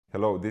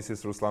Hello, this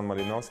is Ruslan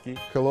Malinovsky.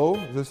 Hello,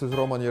 this is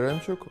Roman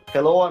Yaremchuk.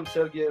 Hello, I'm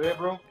Sergey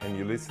Rebro. And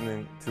you're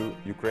listening to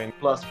Ukraine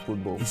Plus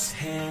Football. It's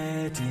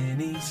heading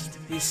east,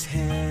 it's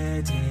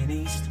heading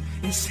east,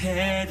 it's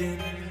heading,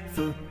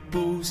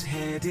 football's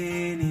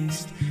heading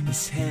east,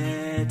 it's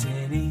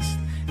heading east,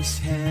 it's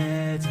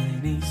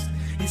heading east,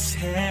 it's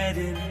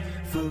heading,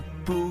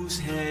 football's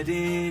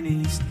heading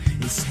east,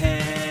 it's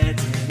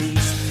heading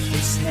east,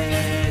 it's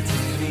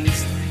heading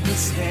east,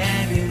 it's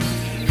heading,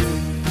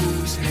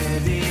 football's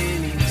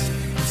heading east,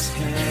 it's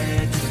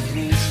heading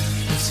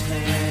east, it's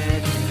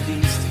heading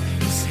east,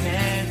 it's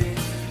heading.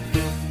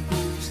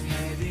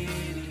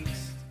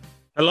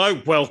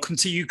 Hello, welcome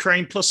to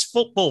Ukraine Plus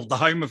Football, the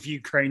home of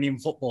Ukrainian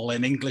football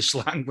in English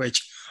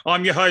language.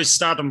 I'm your host,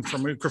 Adam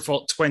from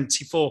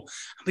Ukrafot24,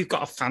 and we've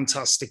got a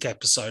fantastic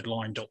episode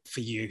lined up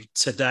for you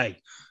today.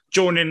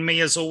 Joining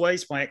me, as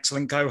always, my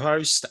excellent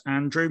co-host,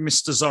 Andrew,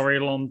 Mr. Zoria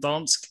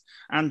Londonsk.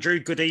 Andrew,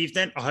 good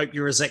evening. I hope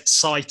you're as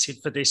excited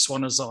for this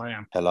one as I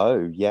am.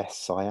 Hello,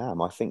 yes, I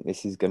am. I think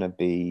this is going to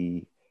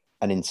be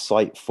an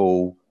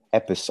insightful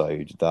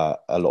episode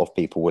that a lot of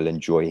people will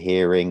enjoy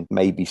hearing,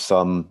 maybe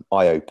some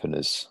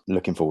eye-openers.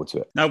 Looking forward to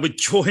it. Now, we're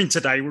joined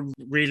today. We're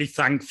really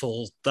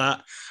thankful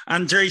that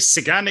Andrej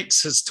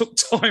Ciganics has took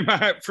time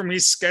out from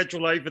his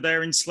schedule over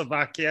there in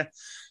Slovakia.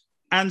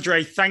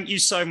 Andrej, thank you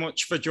so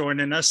much for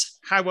joining us.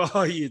 How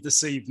are you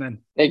this evening?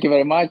 Thank you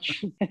very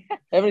much.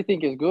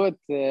 Everything is good.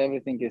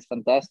 Everything is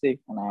fantastic.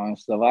 Now in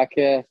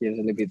Slovakia, here's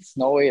a little bit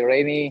snowy,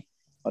 rainy,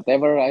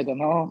 whatever. I don't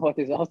know what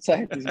is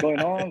outside is going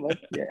on, but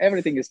yeah,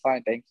 everything is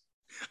fine. Thanks.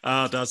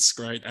 That's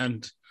great.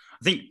 And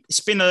I think it's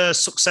been a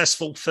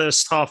successful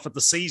first half of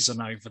the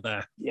season over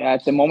there. Yeah,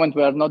 at the moment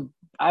we are not,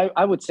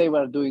 I would say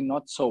we're doing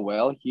not so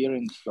well here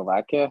in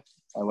Slovakia.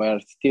 We're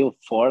still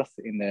fourth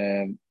in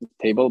the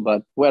table,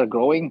 but we're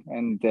growing,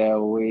 and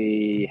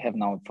we have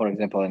now, for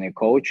example, a new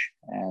coach,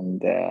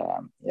 and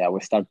we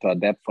start to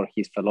adapt for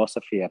his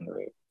philosophy, and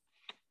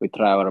we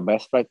try our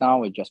best right now.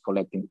 We're just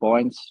collecting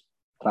points,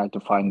 trying to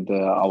find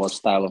our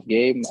style of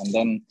game, and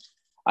then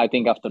I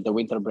think after the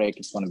winter break,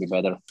 it's going to be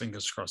better.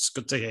 Fingers crossed.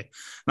 Good to hear.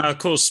 Now, of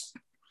course,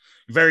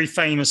 very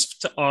famous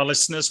to our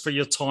listeners for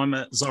your time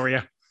at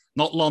Zoria,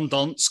 not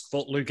Londonsk,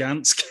 but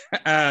Lugansk.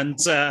 And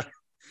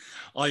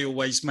I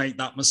always make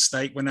that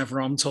mistake whenever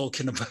I'm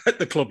talking about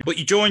the club. But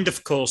you joined,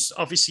 of course,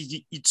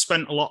 obviously you'd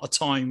spent a lot of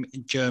time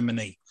in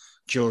Germany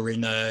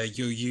during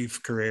your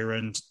youth career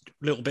and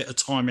a little bit of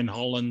time in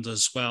Holland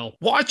as well.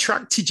 What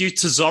attracted you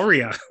to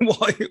Zoria?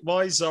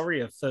 Why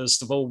Zoria,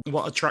 first of all?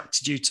 What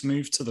attracted you to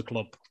move to the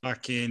club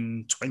back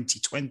in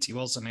 2020,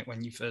 wasn't it,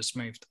 when you first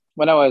moved?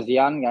 When I was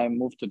young, I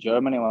moved to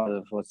Germany when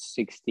I was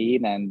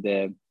 16,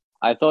 and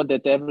I thought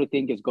that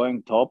everything is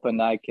going top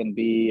and I can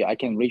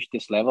reach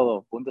this level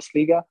of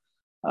Bundesliga.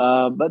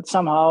 But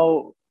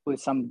somehow with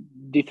some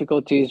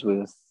difficulties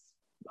with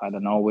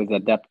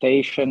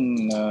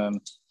adaptation,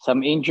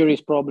 some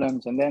injuries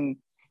problems, and then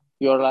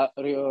you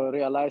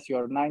realize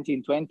you're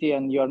 19, 20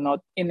 and you're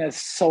not in a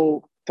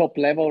so top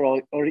level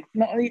or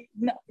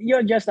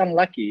you're just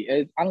unlucky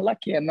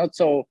and not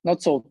so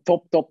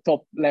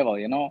top level,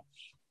 you know.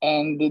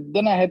 And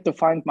then I had to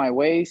find my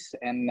ways,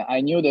 and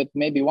I knew that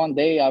maybe one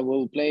day I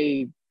will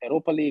play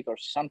Europa League or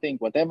something,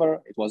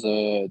 whatever. It was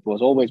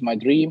always my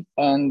dream,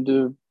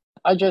 and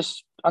I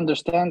just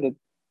understand that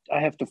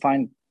I have to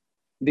find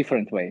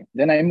different way.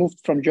 Then I moved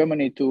from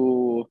Germany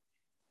to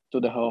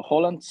the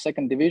Holland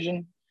second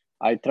division.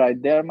 I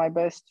tried there my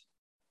best.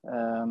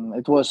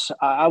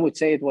 I would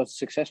say it was a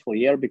successful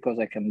year because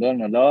I can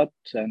learn a lot.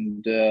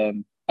 And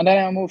then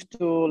I moved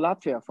to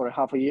Latvia for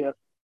half a year.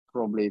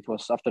 Probably it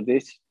was after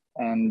this.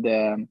 And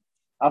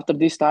after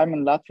this time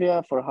in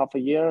Latvia for half a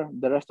year,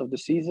 the rest of the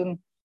season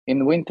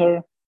in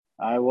winter,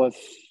 I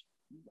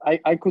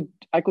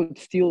could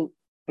still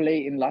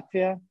play in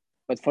Latvia,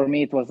 but for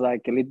me it was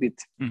like a little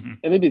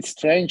bit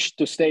strange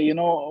to stay. You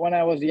know, when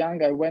I was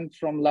young, I went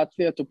from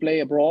Latvia to play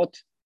abroad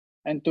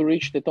and to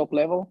reach the top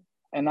level,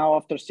 and now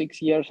after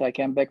 6 years I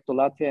came back to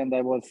Latvia, and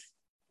I was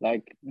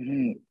like,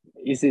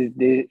 is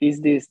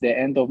this the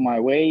end of my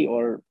way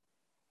or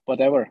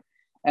whatever?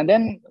 And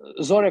then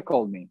Zoria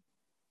called me,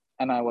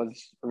 and I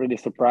was really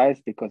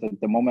surprised because at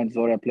the moment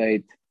Zoria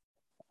played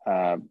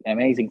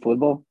amazing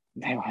football.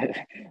 They were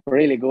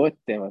really good.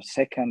 They were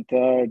second,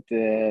 third.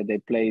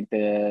 They played.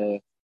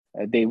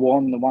 They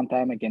won one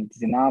time against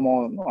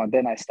Dinamo. And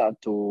then I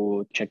started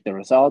to check the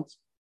results.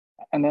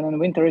 And then in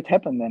winter it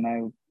happened. And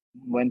I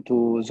went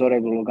to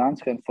Zorya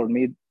Lugansk. And for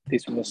me,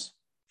 this was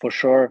for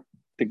sure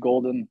the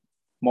golden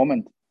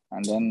moment.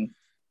 And then,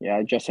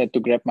 I just had to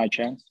grab my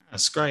chance.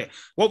 That's great.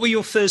 What were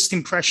your first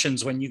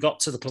impressions when you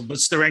got to the club?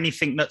 Was there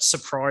anything that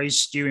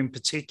surprised you in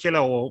particular,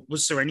 or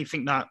was there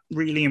anything that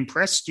really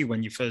impressed you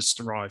when you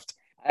first arrived?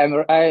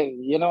 Zorya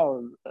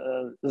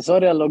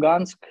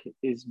Lugansk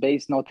is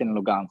based not in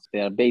Lugansk. They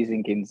are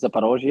basing in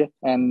Zaporozhye.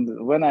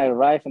 And when I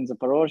arrived in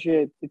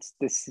Zaporozhye, it's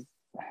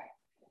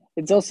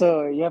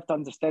also, you have to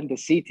understand the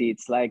city.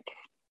 It's like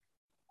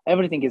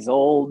everything is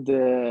old,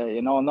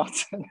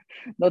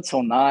 not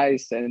so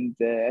nice, and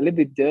a little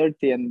bit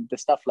dirty and the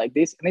stuff like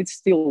this. And it's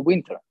still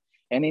winter.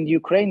 And in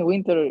Ukraine,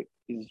 winter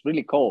is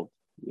really cold.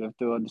 You have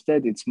to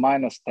understand it's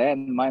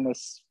 -10,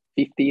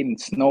 -15,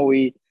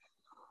 snowy.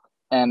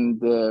 And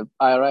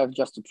I arrived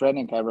just to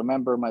training. I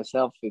remember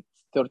myself, it's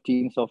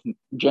 13th of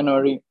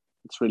January.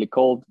 It's really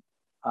cold.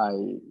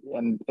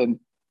 And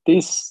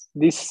this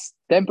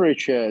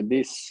temperature,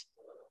 this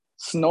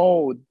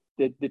snow,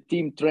 the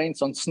team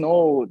trains on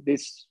snow.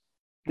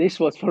 This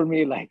was for me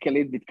like a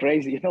little bit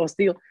crazy.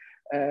 Still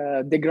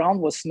the ground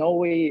was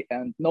snowy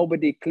and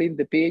nobody cleaned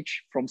the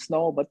pitch from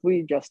snow, but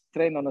we just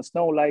trained on the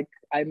snow like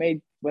I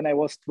made when I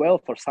was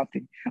 12 or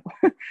something.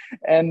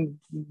 And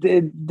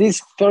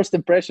this first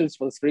impressions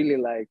was really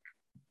like,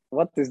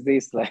 what is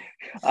this? Like,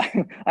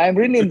 I'm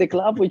really in the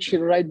club, which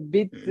right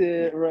bit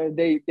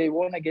they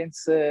won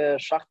against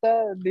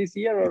Shakhtar this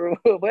year, or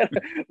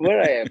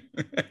where I am.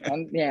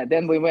 And yeah,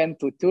 then we went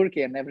to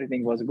Turkey and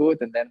everything was good.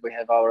 And then we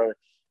have our,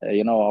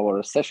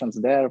 our sessions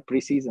there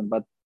pre-season.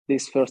 But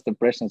these first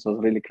impressions was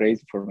really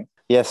crazy for me.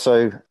 Yeah,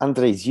 so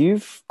Andres,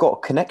 you've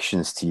got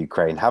connections to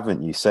Ukraine,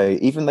 haven't you? So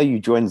even though you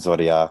joined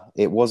Zorya,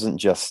 it wasn't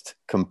just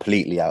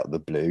completely out of the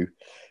blue.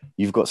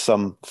 You've got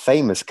some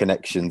famous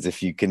connections,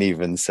 if you can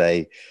even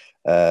say,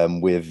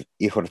 with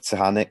Ihor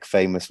Tsahanik,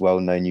 famous,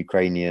 well-known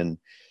Ukrainian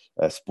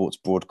sports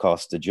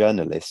broadcaster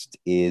journalist,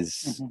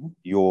 is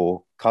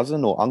your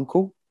cousin or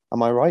uncle.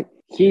 Am I right?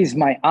 He's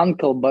my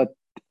uncle, but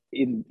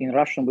in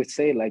Russian we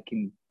say like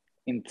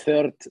in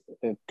third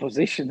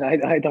position.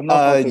 I don't know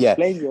how to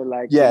explain you.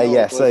 Like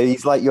So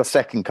he's like your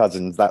second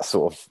cousin, that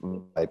sort of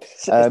vibe.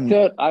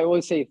 Third, I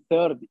always say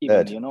third,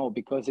 even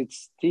because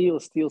it's still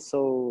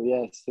so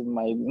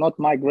not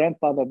my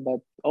grandfather,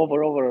 but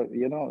over,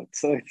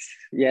 So it's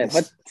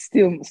but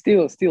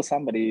still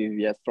somebody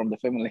from the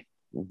family.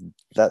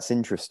 That's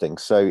interesting.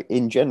 So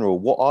in general,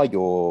 what are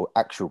your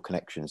actual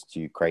connections to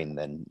Ukraine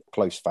then?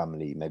 Close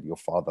family, maybe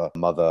your father,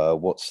 mother.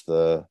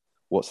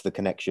 What's the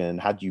connection?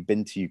 Had you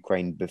been to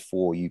Ukraine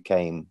before you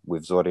came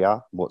with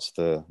Zorya? What's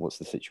the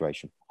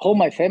situation? All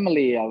my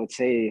family, I would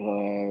say,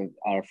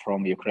 are from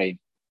Ukraine,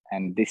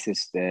 and this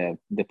is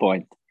the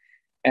point.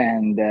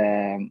 And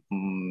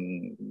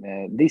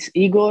this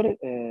Igor,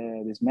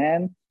 this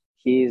man,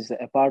 he is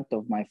a part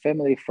of my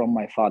family from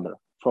my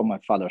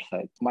father's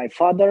side. My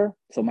father,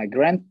 so my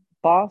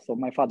grandpa, so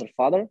my father's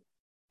father,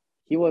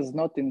 he was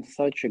not in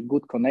such a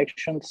good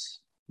connections.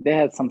 They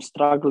had some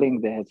struggling,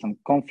 they had some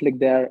conflict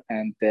there,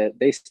 and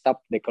they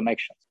stopped the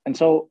connections. And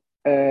so,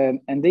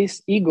 and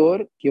this Igor,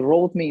 he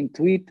wrote me in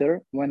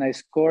Twitter when I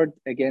scored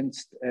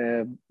against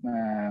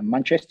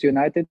Manchester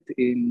United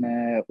in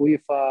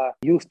UEFA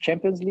Youth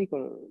Champions League,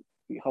 or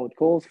how it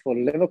calls, for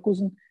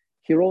Leverkusen.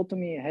 He wrote to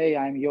me, "Hey,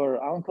 I'm your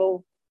uncle.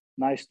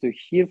 Nice to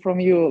hear from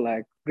you.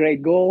 Like,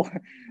 great goal.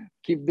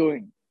 Keep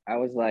doing." I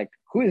was like,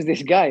 "Who is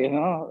this guy?"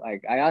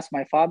 Like, I asked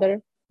my father,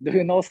 "Do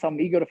you know some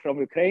Igor from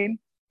Ukraine?"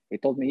 He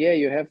told me, "Yeah,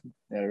 you have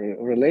a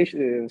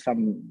relation,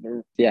 some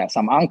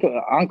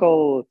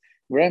uncle,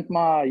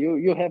 grandma.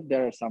 You have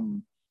there some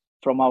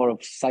from our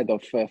side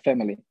of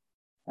family."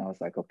 I was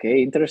like, "Okay,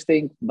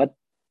 interesting." But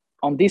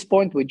on this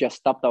point, we just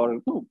stopped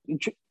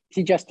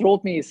he just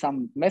wrote me some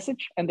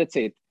message, and that's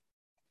it.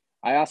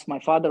 I asked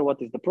my father what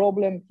is the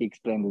problem. He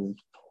explained this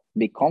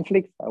big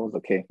conflict. I was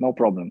okay, no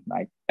problem.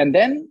 And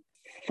then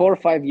 4 or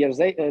 5 years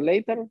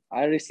later,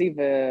 I received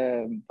a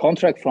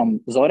contract from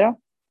Zorya.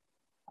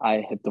 I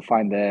had to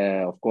find,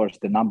 of course,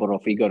 the number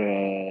of Igor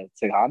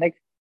Tsahanik.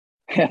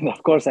 And of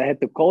course, I had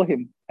to call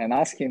him and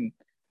ask him,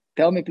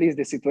 "Tell me, please,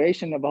 the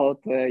situation about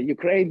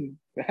Ukraine.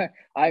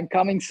 I'm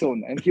coming soon."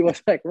 And he was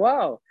like,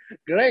 "Wow,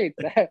 great.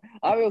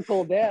 I will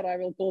call there.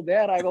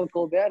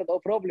 No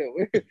problem.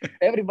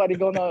 Everybody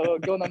gonna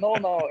know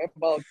now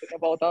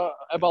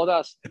about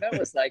us." And I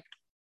was like,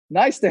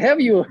 "Nice to have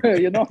you,"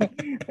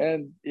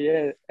 And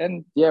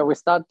we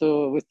start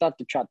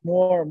to chat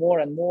more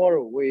and more.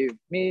 We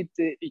meet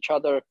each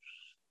other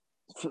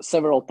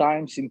several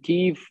times in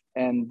Kyiv,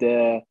 and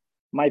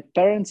my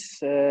parents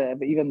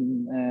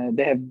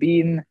they have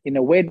been in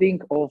a wedding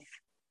of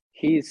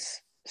his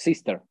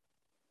sister.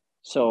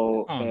 So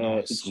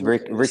nice.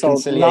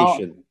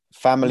 Reconciliation, so now,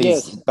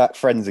 families back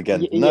friends again.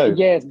 This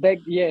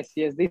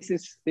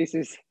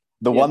is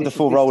the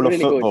wonderful role of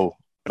football.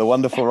 Good. The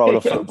wonderful role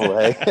of football,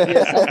 hey?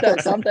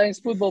 Sometimes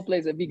football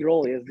plays a big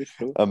role. Yes, that's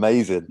true.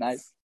 Amazing.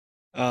 Nice.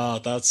 Oh,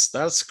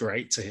 that's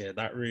great to hear.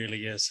 That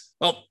really is.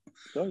 Well,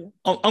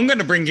 I'm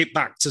going to bring it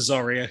back to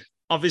Zorya.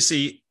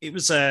 Obviously, it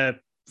was a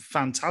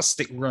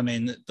fantastic run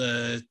in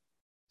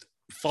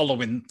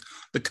following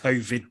the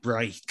COVID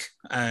break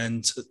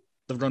and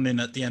the run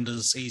in at the end of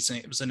the season.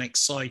 It was an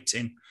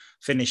exciting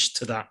finish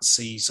to that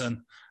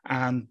season.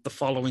 And the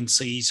following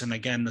season,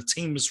 again, the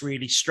team was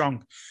really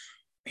strong.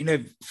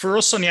 For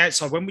us on the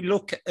outside, when we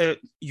look at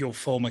your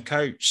former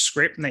coach,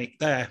 Skripnik,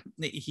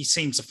 he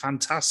seems a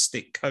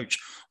fantastic coach.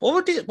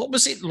 What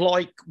was it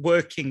like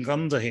working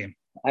under him?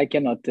 I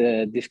cannot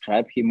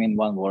describe him in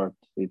one word.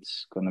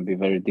 It's going to be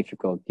very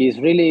difficult. He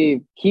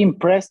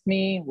impressed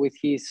me with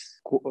he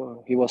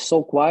was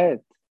so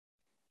quiet.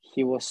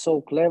 He was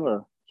so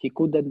clever. He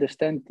could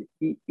understand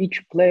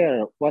each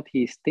player, what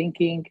he is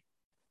thinking,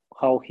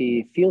 how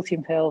he feels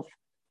himself.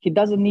 he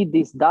doesn't need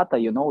this data,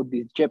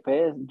 this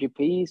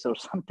GPS or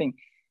something.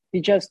 He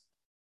just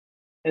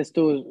has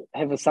to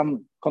have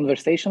some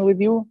conversation with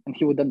you, and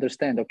he would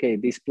understand, okay,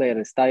 this player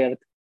is tired,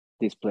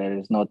 this player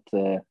is not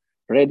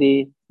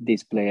ready,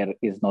 this player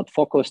is not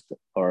focused,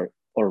 or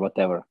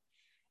whatever.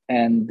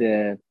 And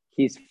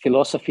his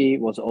philosophy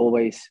was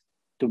always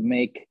to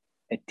make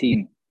a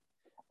team,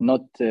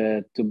 not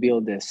to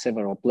build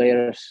several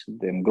players,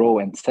 then grow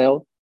and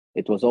sell.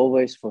 It was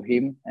always for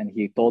him, and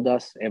he told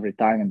us every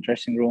time in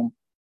dressing room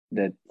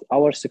that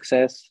our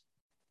success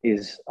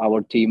is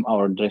our team,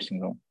 our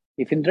dressing room.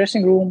 If in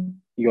dressing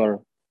room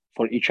you're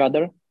for each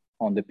other,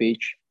 on the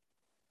pitch,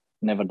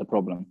 never the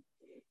problem.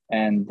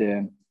 And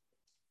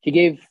he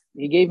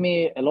gave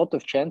me a lot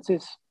of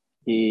chances.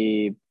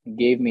 He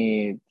gave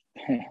me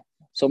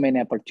so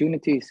many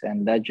opportunities,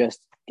 and I just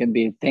can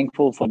be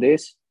thankful for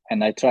this.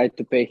 And I tried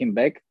to pay him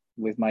back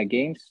with my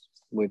games,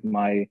 with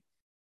my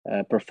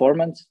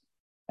performance.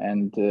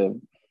 And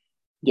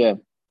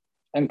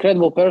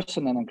incredible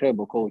person and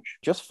incredible coach.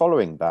 Just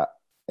following that,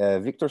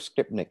 Viktor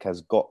Skripnik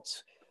has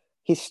got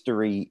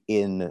history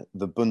in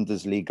the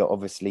Bundesliga.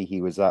 Obviously,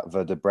 he was at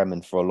Werder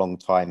Bremen for a long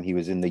time. He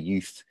was in the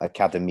youth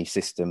academy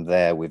system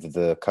there with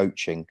the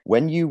coaching.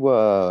 When you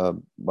were,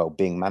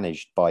 being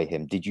managed by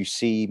him, did you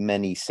see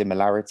many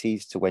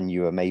similarities to when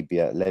you were maybe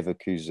at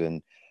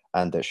Leverkusen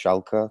and at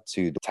Schalke,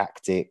 to the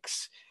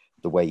tactics,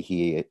 the way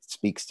he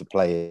speaks to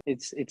players?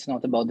 It's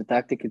not about the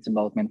tactic, it's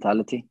about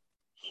mentality.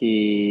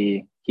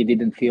 He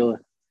didn't feel,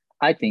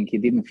 I think he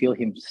didn't feel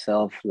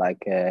himself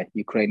like a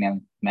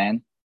Ukrainian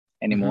man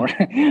anymore.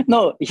 Mm-hmm.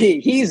 No,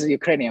 he's a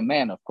Ukrainian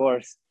man, of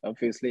course,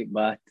 obviously,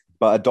 but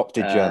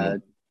adopted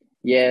German.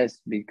 Yes,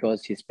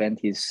 because he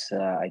spent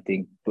I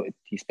think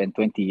he spent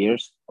 20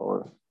 years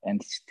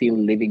and still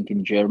living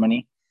in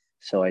Germany.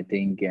 So I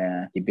think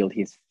he built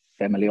his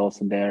family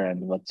also there,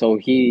 so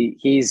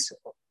he's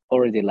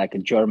already like a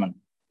German,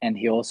 and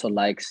he also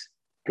likes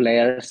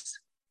players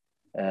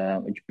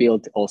which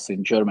built also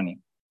in Germany.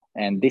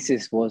 And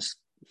this was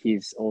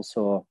his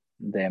also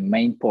the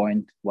main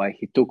point why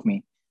he took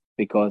me,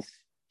 because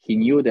he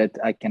knew that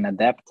I can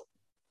adapt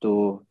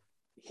to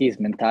his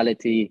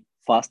mentality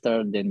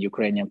faster than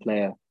Ukrainian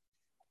player.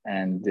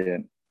 And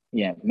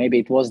maybe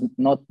it was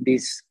not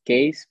this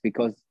case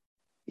because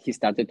he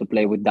started to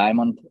play with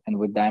Diamond, and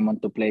with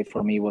Diamond to play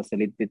for me was a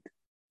little bit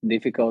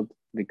difficult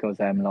because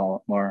I'm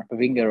more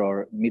winger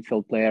or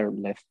midfield player,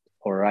 left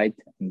or right.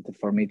 And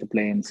for me to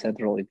play in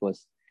central, it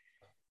was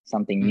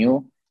something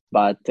new.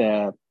 But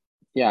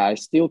I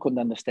still could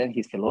understand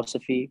his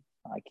philosophy.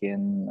 I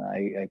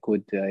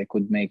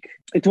could make,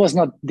 it was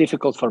not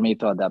difficult for me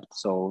to adapt.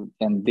 So,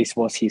 and this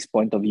was his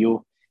point of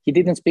view. He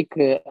didn't speak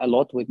a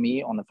lot with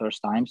me on the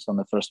first times, on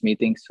the first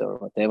meetings or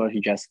whatever. He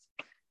just,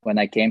 when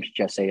I came, he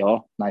just say,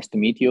 "Oh, nice to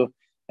meet you.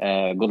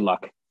 Good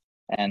luck."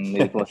 And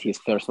it was his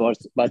first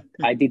words. But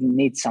I didn't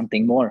need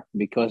something more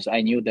because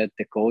I knew that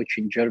the coach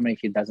in Germany,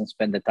 he doesn't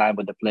spend the time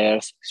with the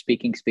players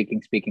speaking,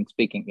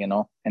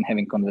 and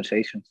having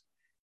conversations.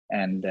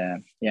 And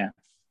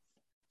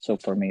so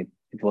for me,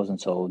 it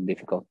wasn't so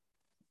difficult.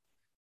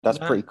 That's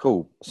pretty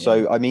cool.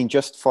 So, I mean,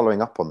 just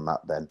following up on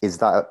that then, is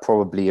that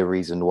probably a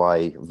reason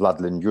why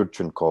Vladlen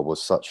Jurchenko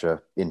was such an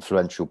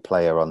influential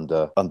player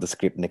under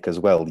Skripnik as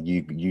well?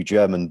 You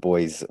German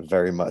boys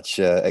very much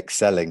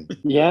excelling.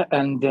 Yeah,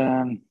 and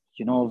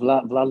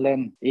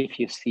Vladlen, if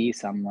you see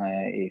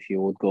if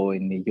you would go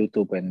in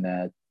YouTube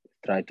and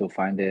try to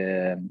find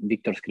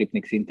Viktor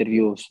Skripnik's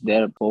interviews,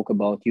 there spoke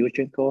about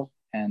Jurchenko,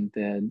 and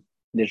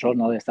the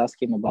journalist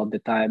asked him about the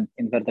time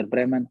in Werder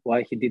Bremen,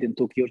 why he didn't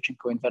took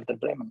Jurchenko in Werder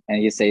Bremen. And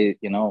he say,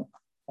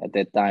 at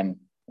that time,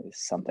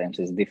 sometimes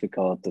it's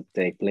difficult to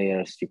take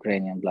players,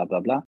 Ukrainian, blah, blah,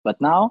 blah. But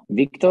now,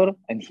 Viktor,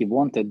 and he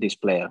wanted this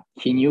player.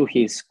 He knew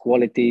his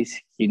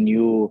qualities. He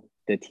knew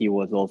that he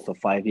was also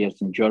 5 years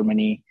in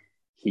Germany.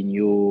 He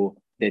knew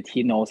that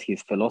he knows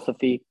his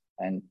philosophy.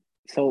 And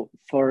so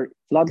for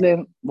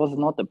Vladlen was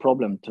not a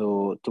problem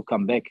to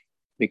come back,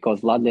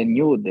 because Vladlen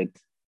knew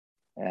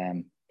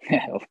that,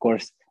 of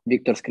course,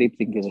 Viktor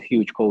Skripnik is a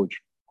huge coach.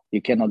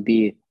 You cannot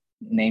be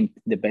named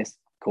the best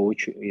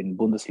coach in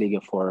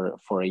Bundesliga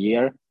for a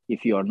year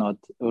if you are not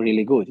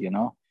really good,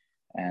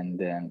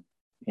 And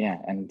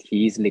and he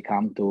easily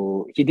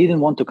he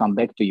didn't want to come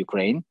back to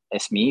Ukraine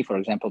as me, for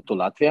example, to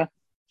Latvia.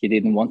 He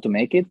didn't want to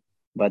make it.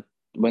 But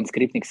when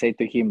Skripnik said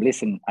to him,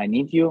 "Listen, I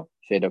need you,"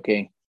 he said,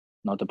 "Okay,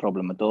 not a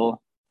problem at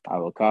all. I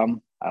will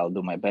come. I'll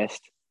do my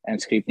best." And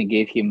Skripnik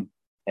gave him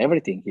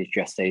everything. He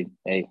just said,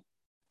 "Hey,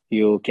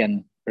 you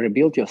can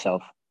rebuild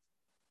yourself.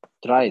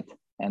 Try it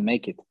and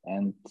make it."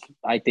 And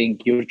I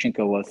think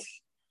Jurchenko was,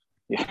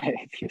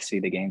 if you see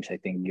the games, I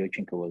think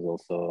Jurchenko was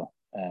also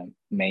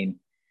main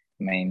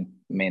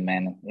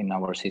man in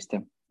our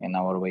system, in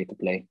our way to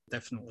play.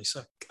 Definitely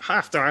so. I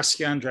have to ask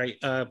you, Andrei,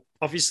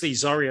 obviously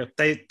Zorya,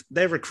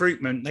 their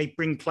recruitment, they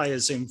bring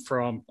players in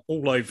from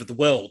all over the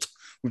world.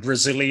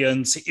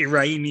 Brazilians,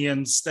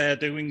 Iranians, they're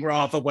doing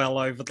rather well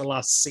over the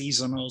last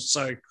season or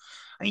so.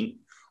 I mean,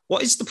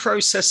 what is the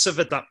process of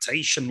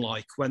adaptation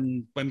like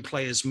when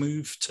players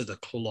move to the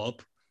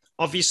club?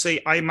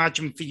 obviously, I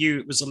imagine for you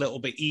it was a little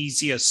bit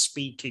easier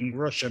speaking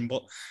Russian,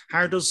 but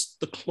how does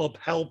the club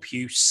help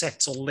you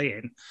settle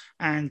in?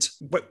 And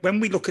when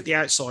we look at the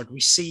outside,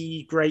 we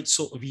see great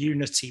sort of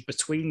unity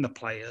between the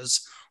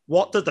players.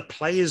 What do the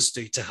players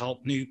do to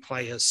help new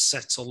players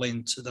settle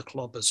into the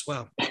club as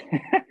well?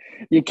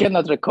 You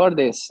cannot record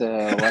this,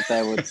 what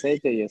I would say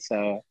to you.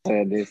 So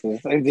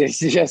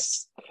this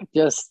is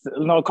just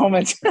no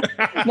comments.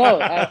 No,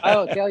 I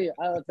will tell you.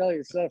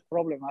 It's not a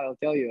problem. I will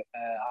tell you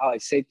how I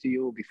said to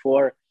you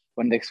before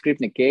when the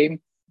Skripnik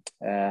came.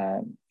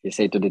 You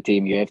say to the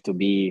team, you have to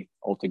be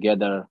all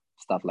together,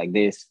 stuff like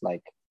this.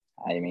 Like,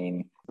 I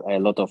mean, a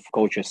lot of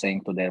coaches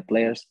saying to their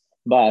players.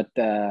 But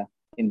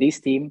in this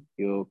team,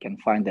 you can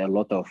find a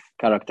lot of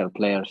character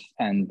players.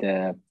 And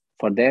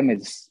for them,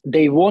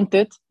 they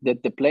wanted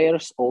that the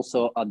players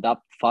also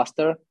adapt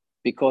faster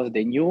because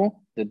they knew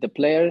that the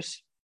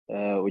players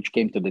which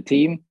came to the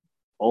team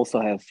also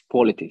have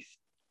qualities,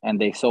 and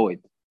they saw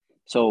it.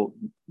 So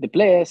the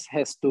players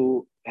have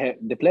to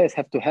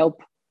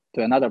help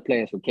to another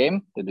players who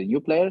came, to the new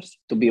players,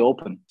 to be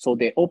open. So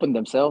they opened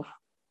themselves.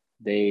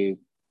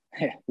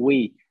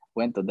 We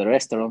went to the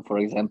restaurant, for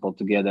example,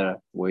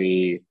 together.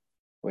 We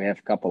have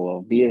a couple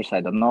of beers, I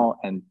don't know,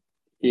 and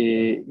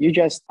you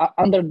just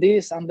under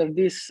this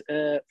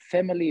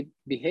family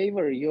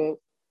behavior,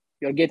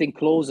 you're getting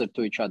closer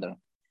to each other.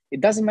 It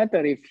doesn't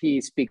matter if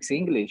he speaks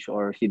English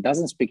or he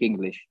doesn't speak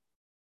English.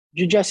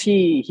 You just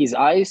see his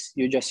eyes,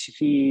 you just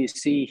see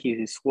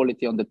his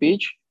quality on the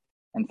pitch,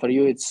 and for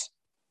you it's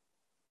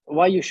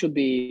why you should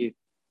be,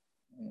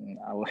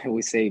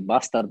 we say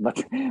bastard,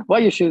 but why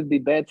you should be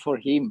bad for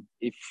him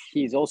if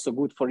he's also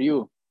good for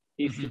you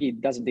if he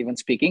doesn't even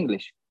speak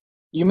English.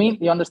 You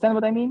understand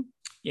what I mean?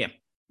 Yeah.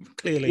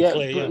 Clear.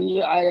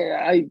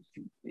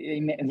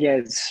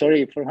 Yeah,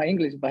 sorry for my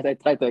English, but I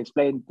try to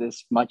explain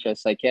as much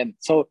as I can.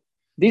 So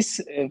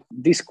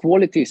these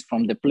qualities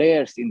from the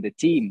players in the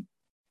team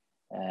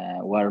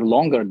were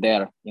longer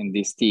there in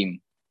this team.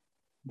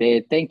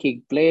 They're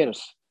taking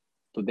players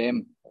to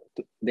them.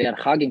 They are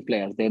hugging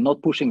players. They're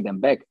not pushing them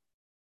back.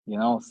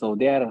 So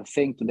they are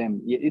saying to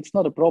them, it's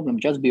not a problem.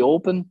 Just be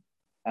open,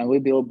 and we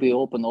will be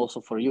open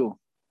also for you.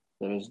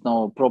 There is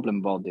no problem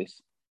about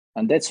this,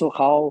 and that's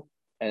how.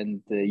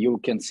 And you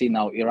can see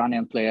now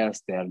Iranian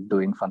players, they are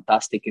doing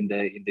fantastic in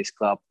this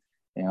club.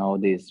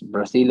 This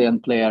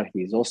Brazilian player,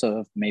 he's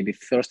also maybe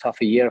first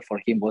half a year for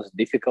him was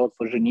difficult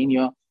for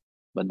Juninho.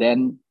 But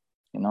then,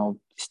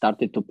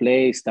 started to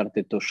play,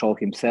 started to show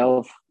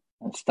himself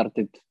and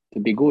started to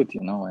be good,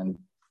 and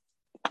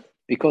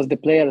because the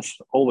players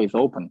always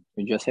open,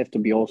 you just have to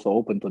be also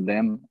open to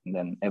them, and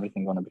then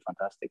everything going to be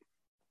fantastic.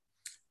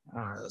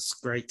 That's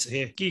great to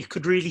hear. You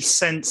could really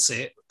sense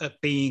it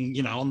at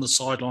being, on the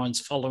sidelines,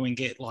 following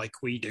it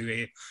like we do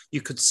here.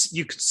 You could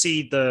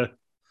see the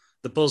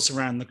buzz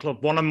around the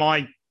club. One of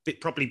my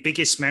probably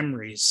biggest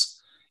memories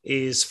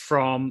is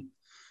from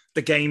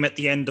the game at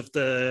the end of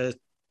the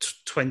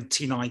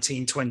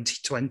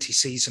 2019-2020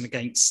 season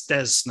against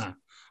Desna,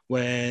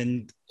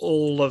 when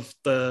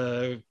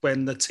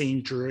the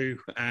team drew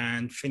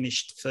and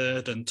finished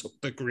third and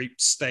took the group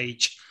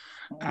stage,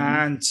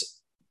 and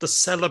the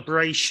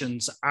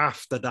celebrations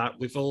after that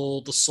with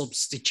all the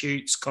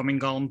substitutes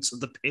coming onto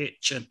the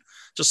pitch and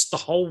just the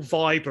whole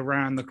vibe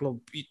around the club.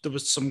 There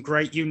was some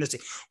great unity.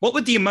 What were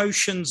the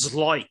emotions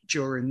like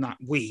during that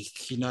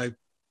week,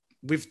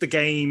 with the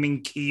game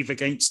in Kyiv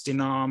against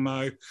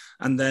Dinamo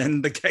and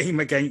then the game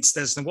against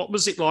Desna? What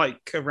was it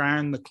like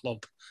around the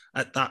club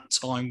at that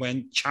time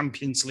when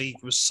Champions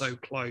League was so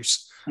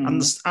close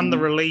and the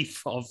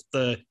relief of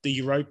the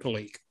Europa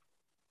League?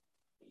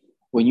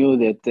 We knew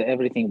that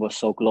everything was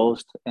so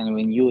closed, and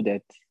we knew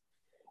that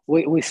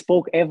we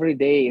spoke every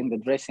day in the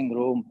dressing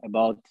room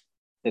about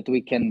that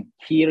we can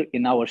hear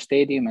in our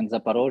stadium in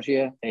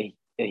Zaporozhye the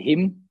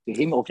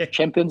hymn of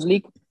Champions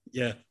League.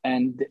 Yeah.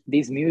 And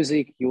this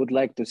music you would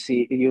like to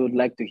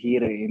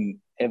hear in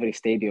every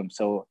stadium.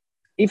 So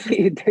if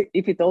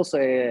it also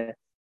a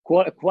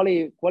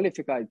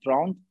qualified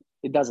round,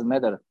 it doesn't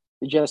matter.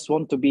 You just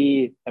want to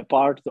be a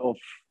part of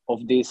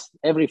this.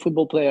 Every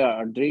football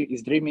player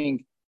is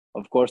dreaming,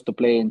 of course, to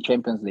play in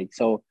Champions League.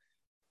 So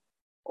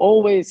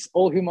always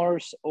all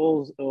humors,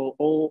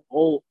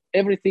 all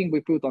everything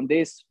we put on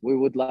this, we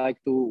would like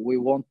to, we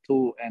want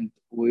to, and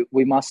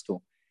we must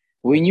to.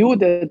 We knew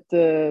that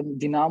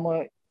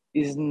Dinamo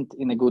isn't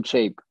in a good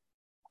shape,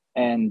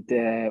 and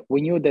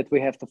we knew that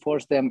we have to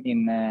force them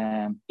in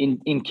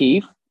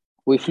Kyiv.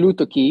 We flew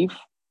to Kyiv,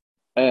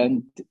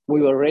 and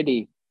we were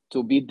ready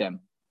to beat them.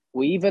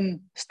 We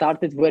even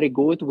started very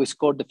good. We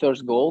scored the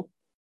first goal,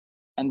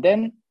 and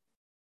then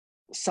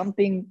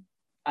something,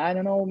 I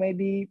don't know,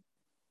 maybe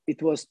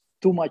it was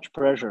too much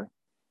pressure.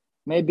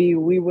 Maybe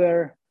we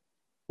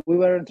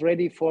weren't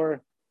ready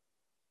for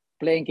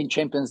playing in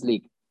Champions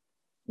League,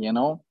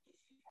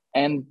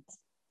 and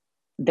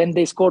then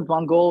they scored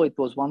one goal. It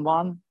was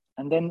 1-1,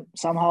 and then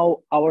somehow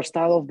our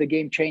style of the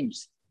game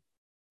changed,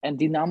 and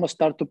Dinamo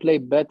started to play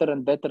better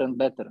and better and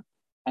better,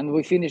 and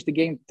we finished the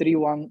game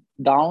 3-1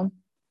 down,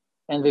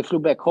 and we flew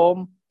back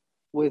home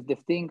with the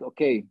thing,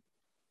 okay,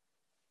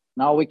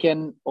 now we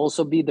can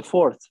also be the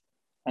fourth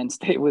and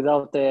stay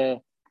without the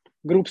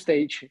group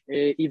stage,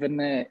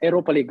 even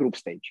Europa League group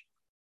stage.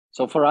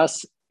 So for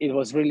us, it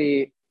was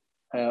really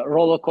a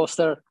roller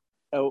coaster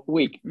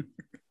week.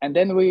 And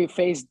then we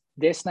faced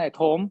Desna at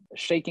home,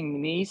 shaking the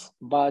knees.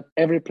 But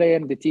every player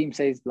in the team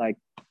says, like,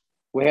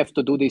 we have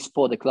to do this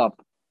for the club.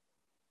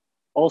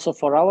 Also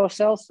for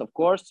ourselves, of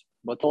course,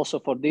 but also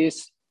for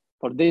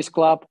this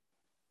club.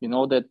 You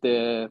know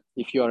that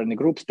if you are in the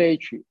group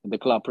stage, the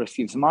club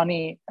receives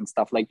money and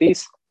stuff like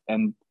this.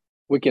 And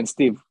we can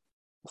still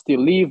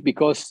leave,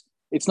 because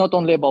it's not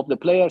only about the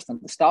players and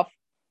the staff.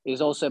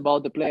 It's also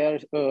about the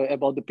players,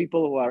 about the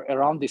people who are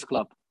around this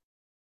club.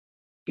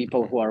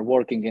 People who are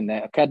working in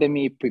the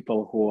academy,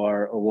 people who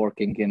are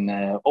working in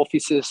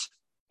offices.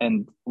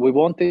 And we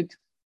wanted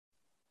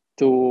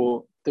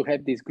to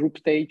have this group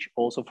stage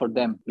also for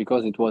them,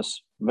 because it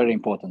was very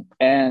important.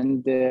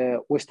 And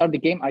we start the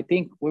game, I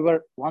think we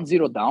were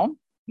 1-0 down.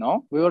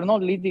 No, we were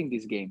not leading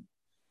this game.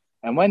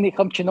 And when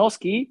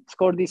Khomchinovsky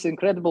scored this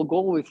incredible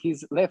goal with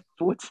his left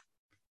foot,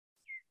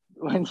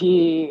 when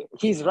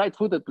he's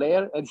right-footed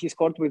player and he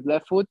scored with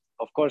left foot,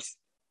 of course,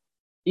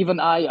 even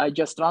I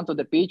just ran to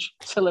the pitch,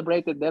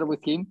 celebrated there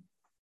with him.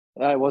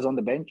 I was on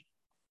the bench.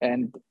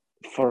 And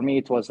for me,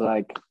 it was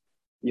like,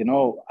 you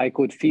know, I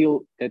could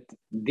feel that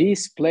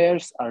these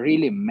players are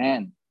really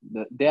men.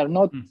 They are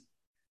not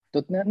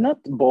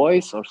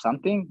boys or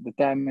something,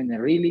 but I'm in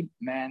a really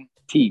man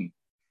team.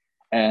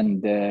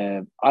 And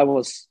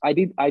I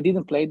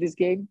didn't play this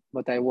game,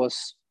 but I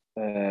was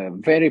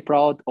very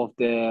proud of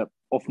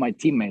my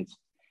teammates.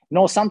 You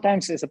know,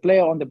 sometimes as a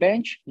player on the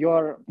bench,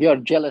 you're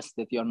jealous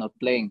that you're not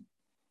playing.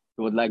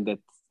 You would like that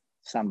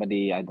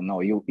somebody, I don't know,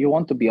 you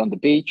want to be on the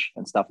pitch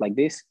and stuff like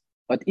this.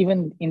 But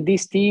even in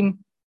this team,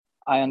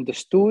 I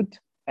understood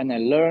and I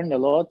learned a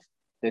lot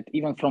that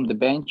even from the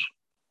bench,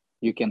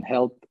 you can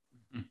help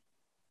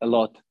a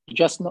lot.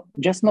 Just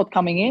not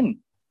coming in,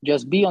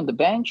 just be on the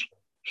bench,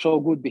 show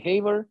good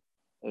behavior,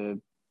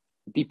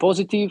 be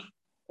positive,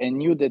 and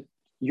knew that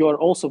you're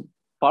also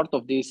part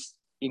of this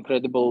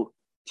incredible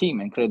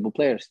team, incredible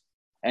players.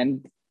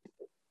 And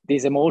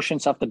these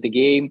emotions after the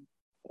game,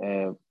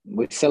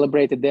 we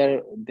celebrated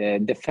there.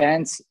 The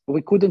fans,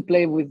 we couldn't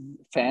play with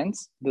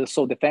fans,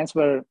 so the fans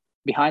were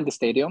behind the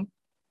stadium.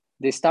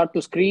 They start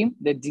to scream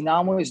that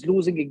Dinamo is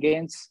losing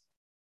against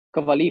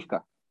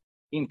Kavalivka,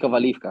 in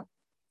Kavalivka.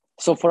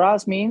 So for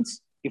us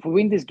means, if we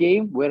win this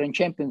game, we're in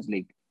Champions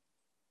League.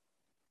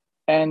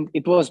 And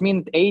it was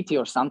minute 80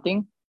 or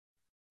something,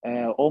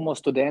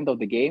 almost to the end of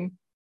the game.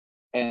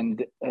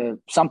 And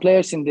some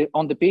players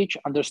on the pitch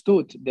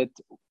understood that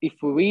if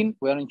we win,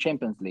 we're in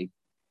Champions League.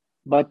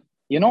 But,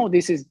 you know,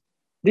 this is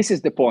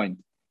the point.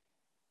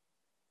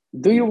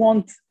 Do you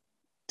want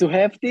to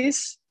have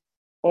this,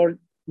 or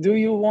do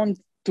you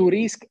want to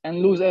risk and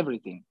lose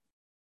everything?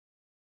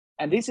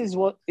 And this is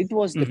what it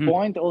was the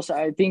point. Also,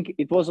 I think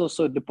it was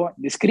also the point.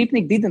 The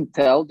Skripnik didn't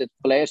tell the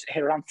players,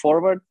 hey, run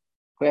forward,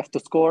 we have to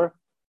score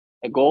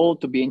a goal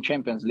to be in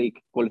Champions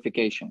League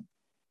qualification.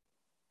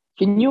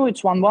 He knew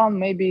it's 1-1,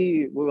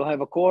 maybe we will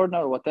have a corner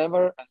or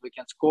whatever, and we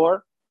can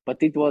score.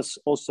 But it was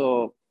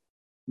also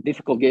a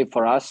difficult game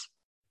for us.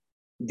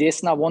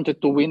 Desna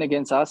wanted to win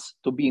against us,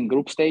 to be in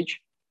group stage.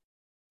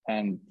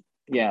 And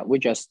yeah, we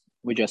just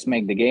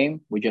make the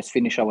game. We just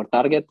finish our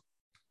target.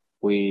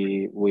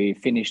 We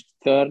finished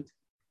third,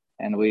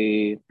 and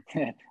we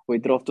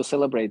drove to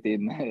celebrate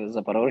in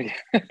Zaporozhye.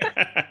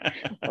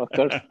 Of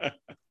course.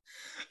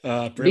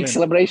 Big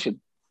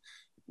celebration.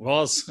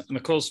 Was. And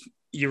of course,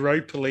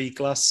 Europa League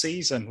last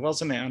season,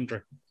 wasn't it,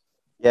 Andrew?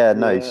 Yeah,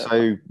 no.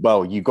 So,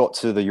 well, you got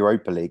to the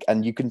Europa League,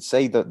 and you can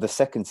say that the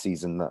second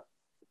season that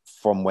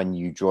from when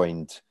you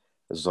joined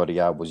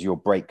Zoria was your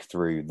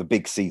breakthrough, the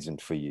big season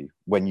for you,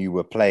 when you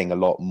were playing a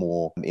lot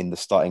more in the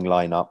starting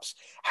lineups.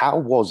 How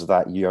was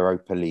that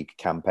Europa League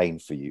campaign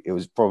for you? It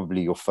was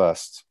probably your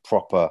first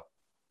proper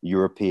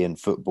European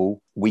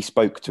football. We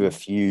spoke to a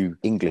few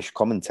English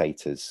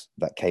commentators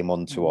that came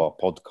onto our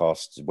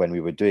podcasts when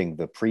we were doing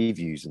the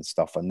previews and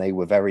stuff, and they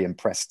were very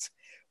impressed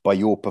by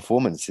your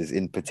performances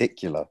in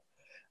particular.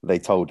 They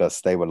told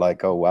us, they were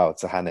like, oh, wow,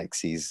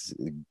 Tzahanex, he's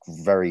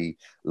very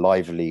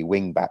lively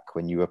wing back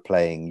when you were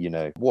playing, you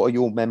know. What are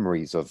your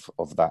memories of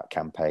that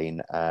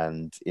campaign,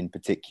 and in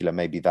particular,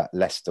 maybe that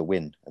Leicester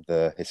win,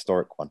 the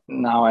historic one?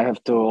 Now I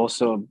have to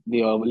also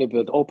be a little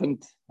bit open.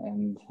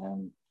 And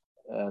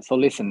so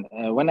listen,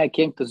 when I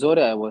came to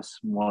Zoria, I was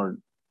more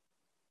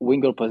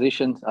winger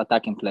position,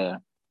 attacking player.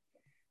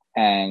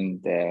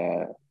 And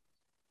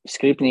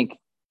Skripnik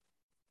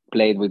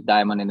played with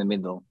Diamond in the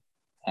middle.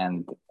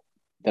 And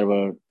there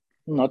were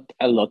not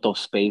a lot of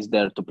space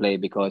there to play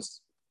because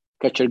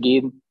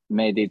Kachergin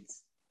made it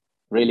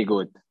really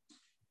good.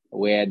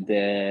 We had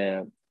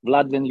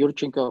Vladimir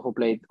Yurchenko, who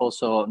played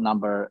also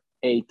number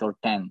 8 or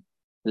 10,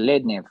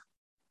 Lednev.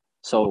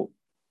 So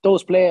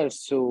those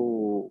players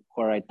who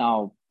are right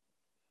now,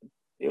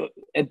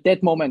 at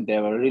that moment, they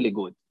were really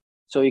good.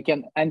 So you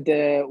can, and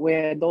we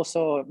had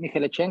also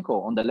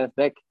Mikhailichenko on the left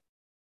back,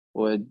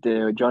 who had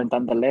joined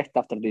Anderlecht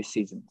after this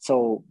season.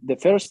 So the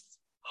first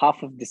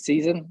half of the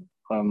season,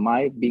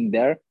 my being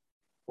there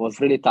was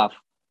really tough.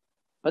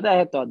 But I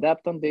had to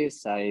adapt on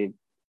this. I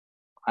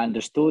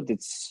understood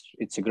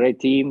it's a great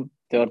team,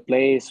 third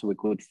place.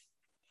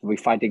 We're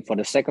fighting for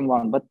the second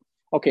one, but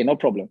okay, no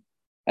problem.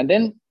 And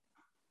then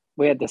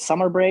we had the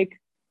summer break,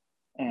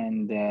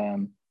 and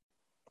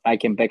I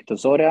came back to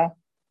Zoria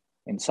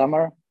in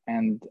summer,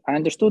 and I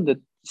understood that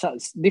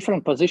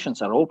different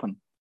positions are open,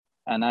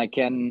 and I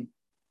can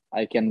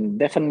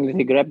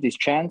definitely grab this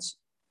chance.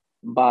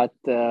 But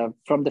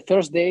from the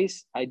first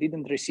days, I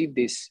didn't receive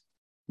this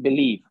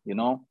belief,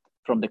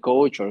 from the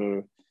coach,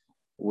 or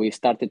we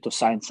started to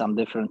sign some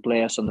different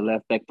players on the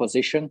left back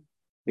position,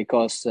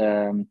 because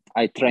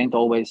I trained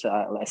always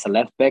as a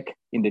left back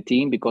in the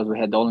team, because we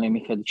had only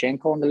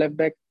Mikhailchenko on the left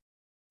back.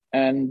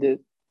 And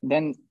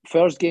then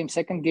first game,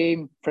 second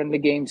game, friendly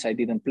games, I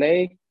didn't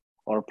play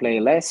or play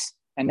less.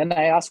 And then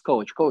I asked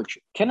coach,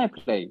 can I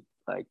play?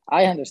 Like,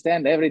 I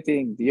understand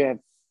everything. You have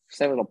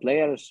several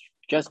players.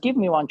 Just give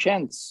me one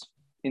chance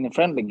in a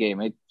friendly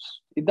game.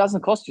 It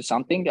doesn't cost you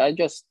something. I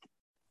just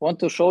want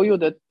to show you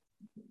that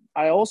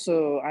I'm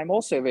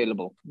also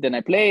available. Then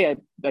I play. I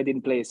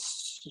didn't play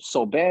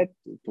so bad.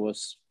 It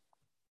was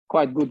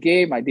quite good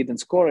game. I didn't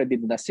score. I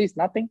didn't assist,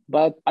 nothing.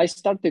 But I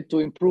started to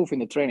improve in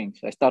the trainings.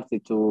 I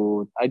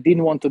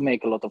didn't want to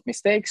make a lot of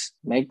mistakes,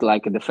 make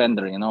like a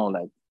defender,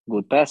 like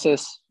good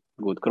passes,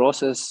 good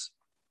crosses,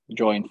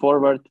 join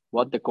forward,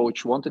 what the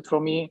coach wanted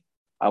from me.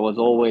 I was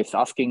always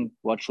asking,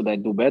 what should I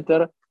do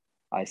better?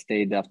 I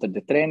stayed after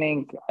the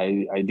training.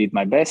 I did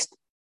my best.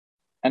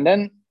 And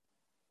then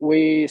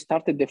we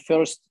started the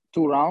first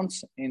 2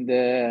 rounds in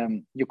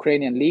the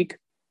Ukrainian league,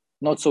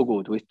 not so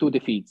good, with 2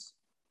 defeats.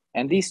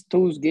 And these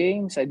 2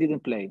 games, I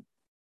didn't play.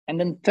 And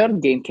then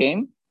third game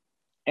came,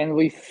 and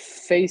we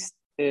faced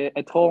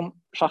at home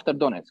Shakhtar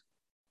Donetsk.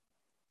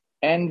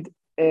 And,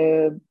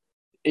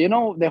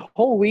 the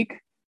whole week,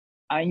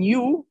 I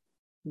knew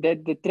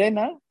that the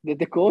trainer, that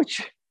the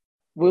coach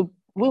will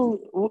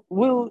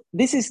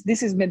this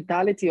is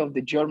mentality of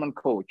the German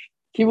coach.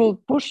 He will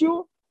push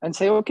you and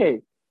say,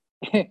 okay,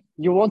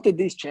 you wanted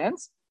this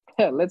chance?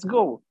 Let's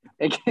go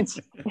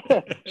against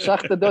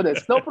Shakhtar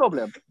Donetsk. No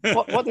problem.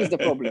 What is the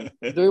problem?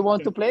 Do you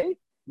want to play?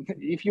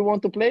 If you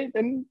want to play,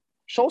 then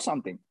show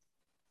something.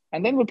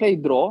 And then we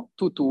played draw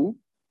 2-2,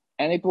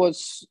 and it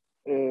was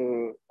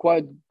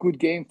quite good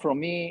game from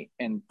me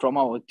and from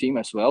our team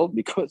as well,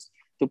 because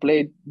to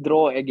play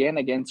draw again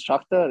against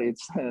Shakhtar,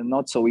 it's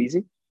not so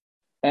easy.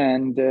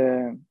 And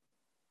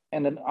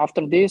then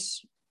after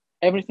this,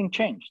 everything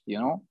changed,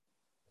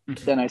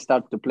 Then I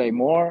started to play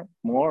more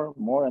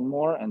and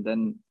more. And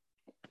then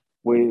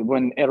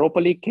when Europa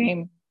League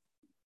came,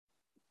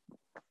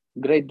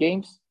 great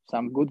games,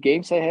 some good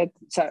games I had.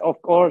 So,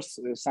 of course,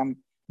 some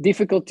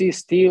difficulties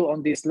still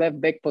on this left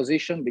back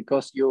position,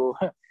 because you're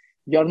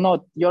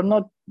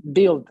not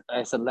built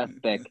as a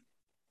left back.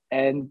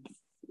 And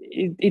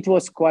it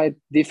was quite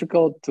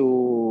difficult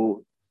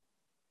to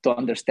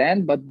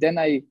understand. But then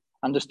I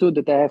understood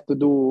that I have to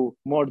do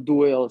more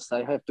duels.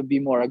 I have to be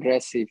more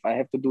aggressive. I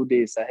have to do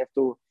this. I have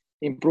to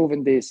improve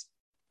in this.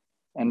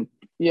 And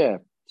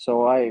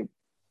so I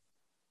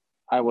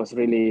was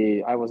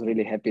really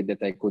happy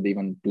that I could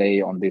even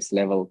play on this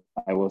level.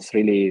 I was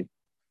really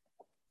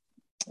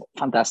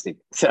fantastic.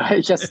 So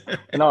I just,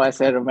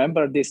 as I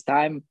remember this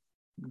time,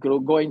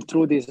 going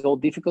through these all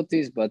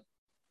difficulties, but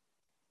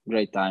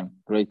great time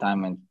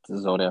in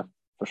Zoria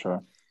for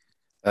sure.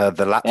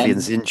 The Latvian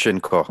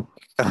Zinchenko.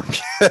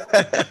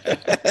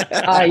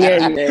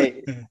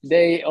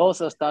 They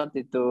also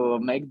started to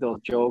make those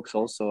jokes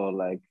also,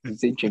 like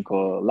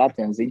Zinchenko,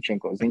 Latvian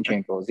Zinchenko,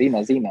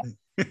 Zina.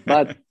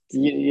 But,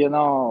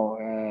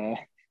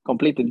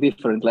 completely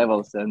different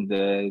levels, and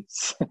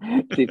it's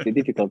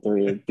difficult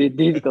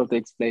to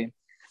explain.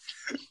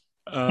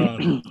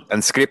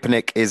 And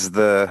Skripnik is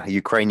the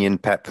Ukrainian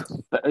Pep.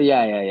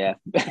 Yeah.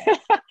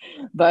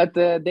 But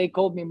they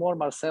called me more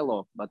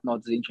Marcelo, but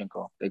not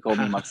Zinchenko. They called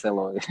me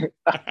Marcelo.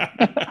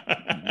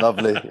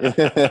 Lovely.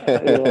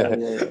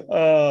 Yeah.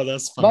 Oh,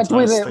 that's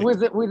fantastic.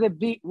 But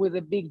with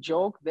a big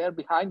joke there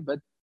behind, but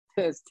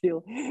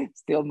still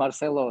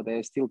Marcelo.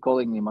 They're still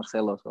calling me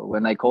Marcelo. So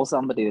when I call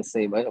somebody, they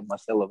say, well,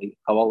 Marcelo,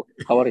 how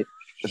are you?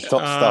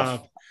 Top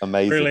stuff.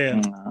 Amazing.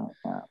 Brilliant.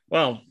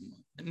 Well,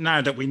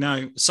 now that we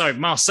know, so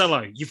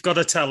Marcelo, you've got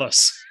to tell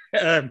us.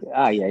 Yeah.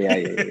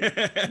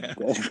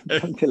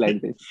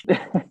 Like this.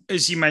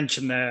 As you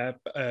mentioned there,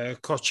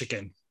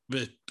 Kochagin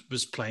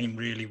was playing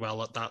really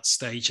well at that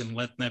stage, and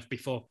Lednev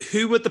before.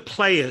 Who were the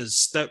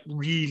players that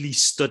really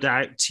stood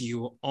out to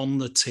you on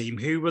the team?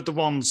 Who were the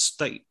ones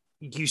that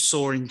you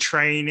saw in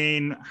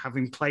training,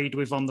 having played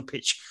with on the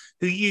pitch,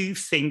 who you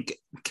think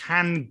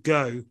can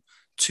go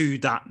to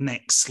that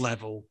next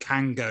level,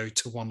 can go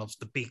to one of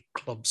the big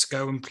clubs,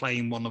 go and play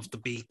in one of the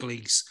big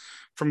leagues?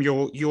 From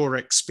your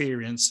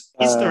experience,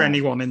 is there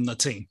anyone in the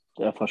team?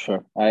 Yeah, for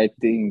sure. I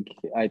think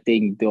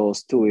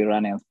those 2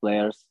 Iranian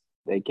players,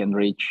 they can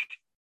reach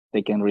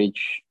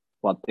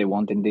what they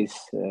want in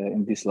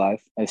this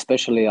life.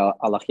 Especially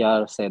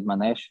Alahyar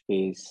Saidmanesh.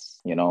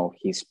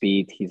 His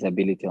speed, his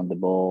ability on the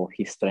ball,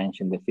 his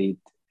strength in the feet,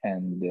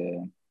 and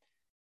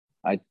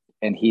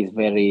and he's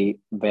very,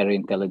 very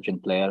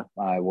intelligent player.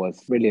 I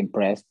was really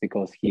impressed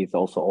because he's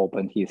also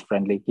open. He's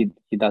friendly.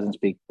 He doesn't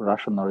speak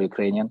Russian or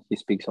Ukrainian. He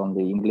speaks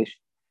only English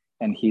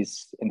and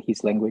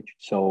his language.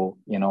 So,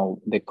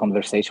 the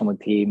conversation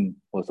with him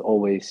was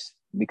always,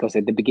 because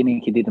at the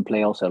beginning he didn't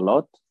play also a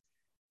lot.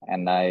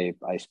 And I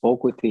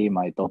spoke with him.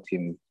 I told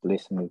him,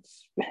 listen,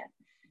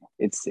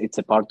 it's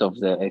a part of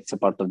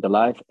the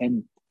life.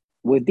 And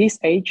with this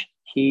age,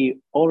 he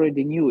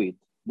already knew it,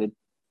 that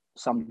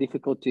some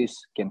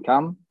difficulties can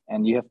come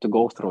and you have to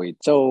go through it.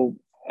 So,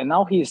 and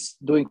now he's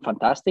doing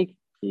fantastic.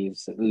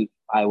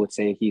 I would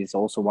say he's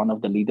also one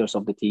of the leaders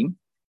of the team.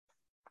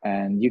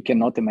 And you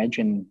cannot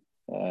imagine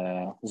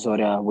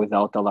Zorya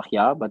without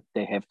Alahya, but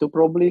they have to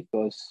probably,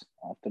 because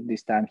after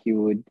this time he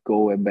would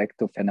go back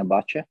to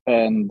Fenerbahce.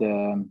 And,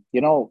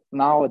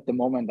 now at the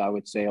moment, I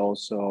would say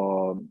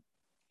also,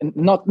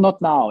 not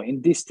now,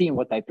 in this team,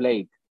 what I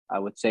played, I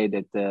would say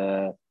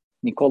that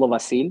Nikola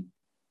Vasil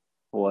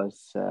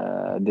was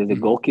the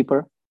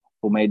goalkeeper,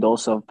 who made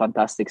also a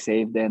fantastic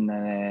save then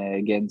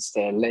against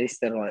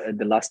Leicester at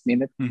the last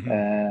minute.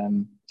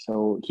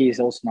 So he is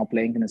also now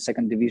playing in the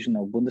second division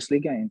of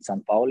Bundesliga in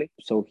St. Pauli.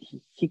 So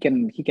he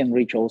can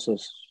reach also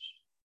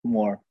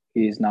more.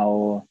 He is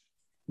now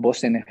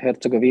Bosnia and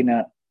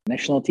Herzegovina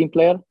national team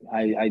player.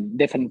 I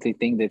definitely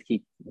think that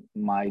he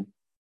might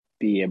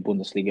be a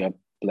Bundesliga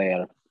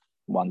player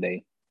one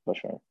day, for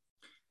sure.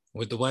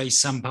 With the way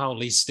St.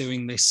 Pauli's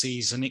doing this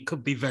season, it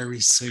could be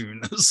very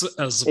soon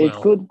as well.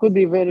 It could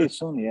be very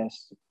soon,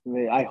 yes.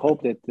 I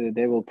hope that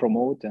they will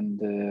promote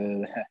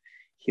and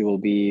he will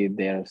be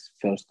their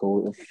first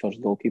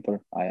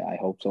goalkeeper. I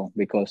hope so,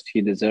 because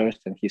he deserves,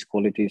 and his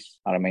qualities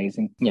are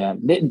amazing. Yeah,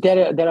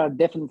 there are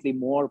definitely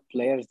more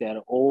players. They're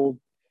all,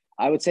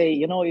 I would say,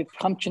 if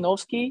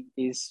Khamchinovsky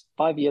is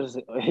 5 years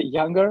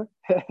younger,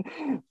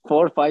 4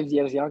 or 5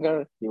 years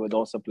younger, he would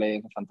also play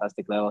at a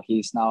fantastic level.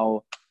 He's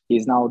now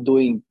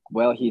doing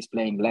well. He's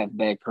playing left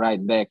back,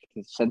 right back,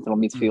 central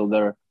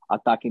midfielder,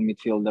 attacking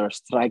midfielder,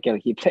 striker.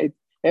 He played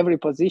every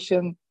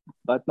position,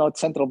 but not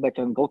central back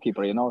and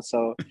goalkeeper,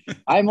 So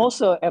I'm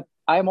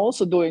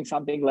also doing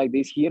something like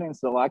this here in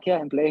Slovakia.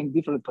 I'm playing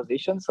different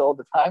positions all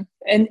the time.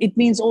 And it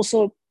means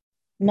also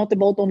not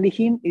about only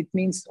him. It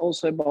means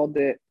also about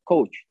the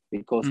coach,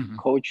 because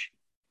coach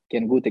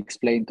can good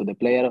explain to the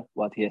player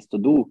what he has to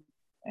do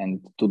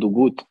and to do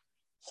good.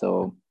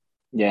 So,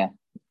 yeah,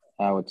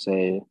 I would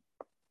say,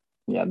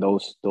 yeah,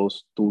 those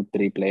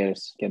 2-3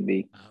 players can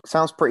be.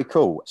 Sounds pretty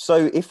cool.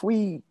 So if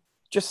we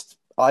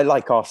I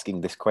like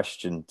asking this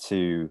question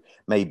to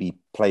maybe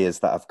players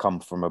that have come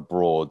from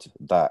abroad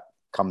that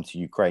come to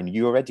Ukraine.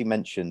 You already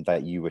mentioned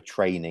that you were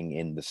training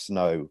in the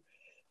snow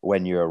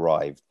when you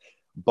arrived,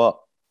 but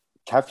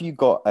have you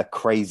got a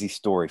crazy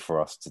story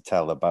for us to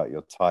tell about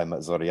your time at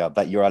Zorya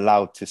that you're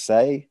allowed to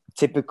say?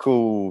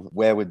 Typical,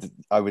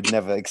 I would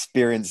never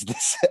experience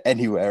this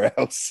anywhere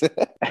else.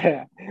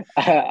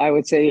 I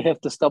would say you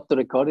have to stop the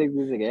recording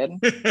this again,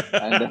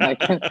 and then I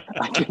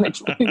can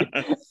explain.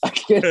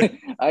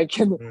 I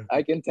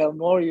can tell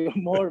more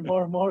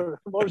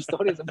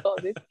stories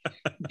about it,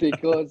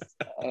 because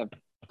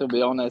to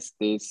be honest,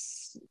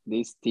 this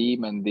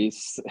team and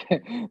this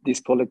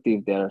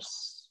collective, they're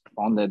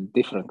on a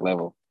different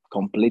level,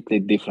 completely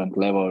different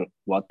level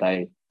what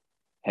I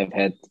have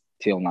had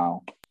till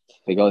now.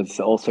 Because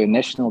also in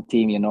national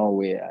team,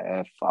 we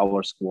have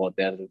our squad.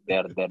 They're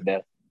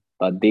there.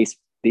 But these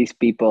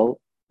people,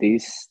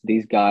 these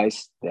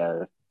guys,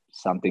 they're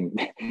something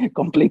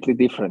completely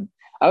different.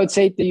 I would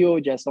say to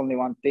you just only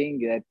one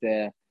thing,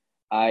 that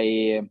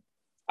I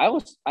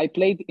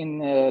played in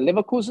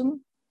Leverkusen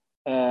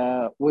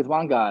with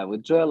one guy,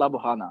 with Joel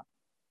Abuhana.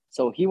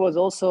 So he was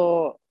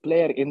also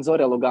player in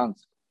Zorya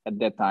Lugansk at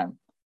that time.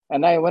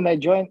 And when I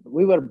joined,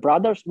 we were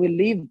brothers. We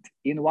lived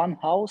in one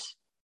house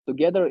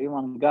together in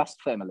one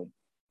Gast family.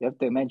 You have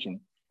to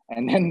imagine.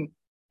 And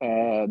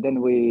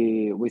then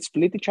we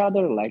split each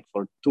other like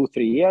for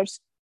 2-3 years,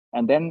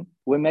 and then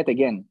we met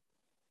again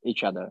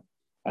each other.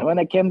 And when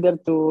I came there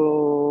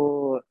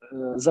to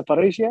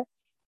Zaporizhia,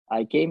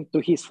 I came to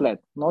his flat,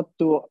 not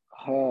to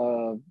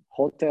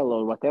hotel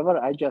or whatever.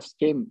 I just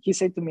came. He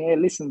said to me, "Hey,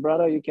 listen,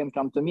 brother, you can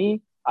come to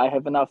me. I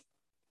have enough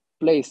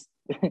place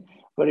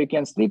where you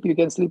can sleep. You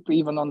can sleep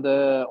even on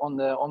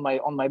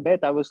my bed.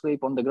 I will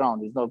sleep on the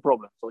ground. It's no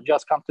problem. So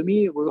just come to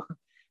me.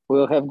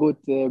 We'll have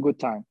good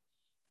time."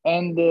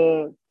 And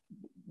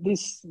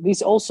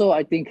this also,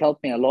 I think,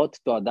 helped me a lot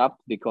to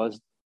adapt, because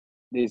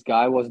this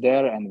guy was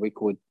there and we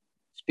could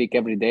speak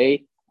every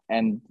day.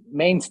 And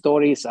main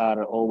stories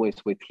are always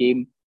with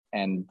him.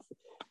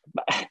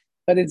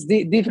 But it's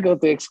difficult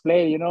to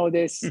explain,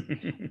 this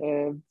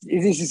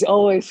is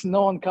always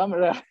no on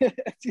camera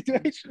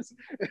situations.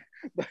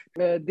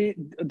 But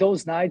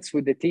those nights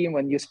with the team,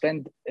 when you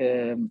spend,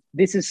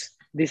 this is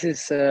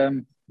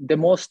the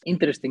most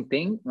interesting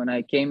thing. When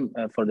I came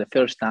for the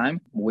first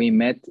time, we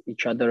met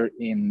each other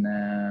in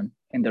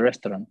the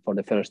restaurant for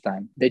the first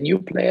time. The new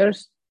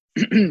players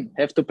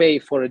have to pay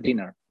for a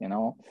dinner,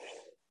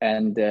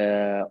 and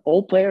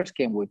all players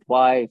came with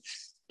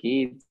wives,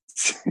 kids.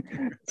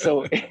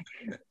 So,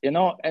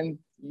 and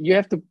you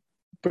have to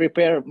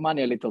prepare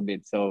money a little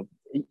bit. So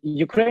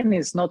Ukraine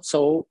is not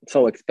so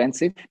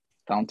expensive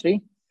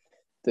country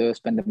to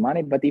spend the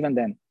money, but even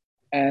then,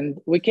 and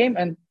we came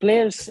and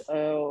players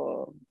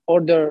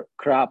order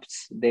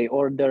crabs. They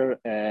order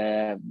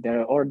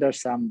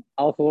some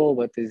alcohol,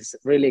 what is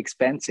really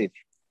expensive,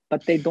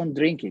 but they don't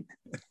drink it,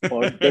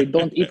 or they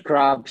don't eat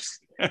crabs.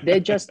 They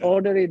just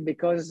order it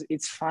because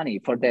it's funny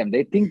for them.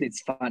 They think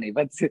it's funny,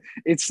 but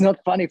it's not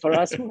funny for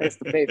us who has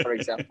to pay, for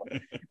example.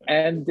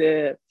 And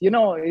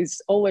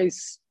it's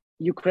always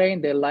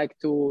Ukraine. They like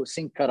to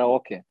sing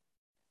karaoke,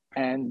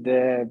 and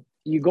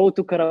you go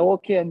to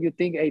karaoke and you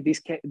think, hey,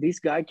 this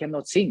guy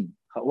cannot sing.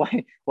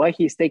 Why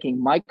he's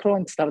taking micro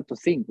and start to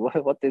sing?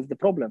 What is the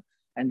problem?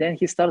 And then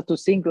he starts to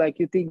sing like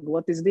you think,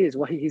 what is this?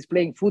 Why he's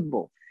playing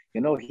football?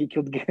 He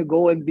could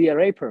go and be a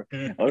raper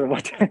or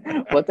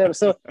whatever.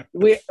 So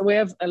we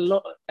have a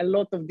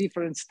lot of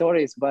different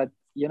stories, but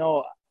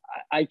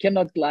I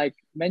cannot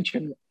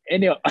mention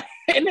any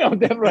of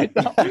them right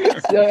now.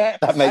 So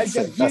that makes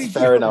sense. That's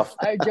fair enough.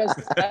 I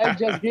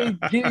just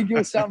give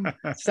you some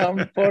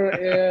for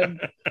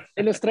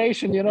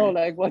illustration.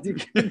 Like what you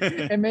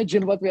can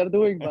imagine what we are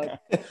doing, but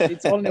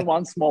it's only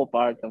one small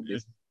part of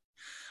this.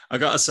 I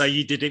gotta say,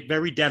 you did it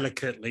very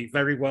delicately.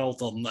 Very well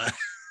done there.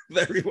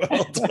 Very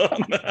well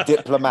done.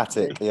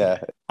 Diplomatic, yeah.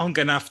 I'm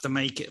going to have to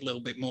make it a little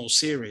bit more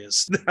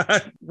serious.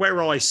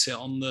 Where I sit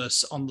on the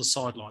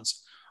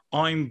sidelines,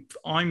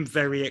 I'm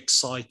very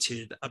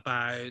excited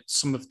about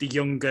some of the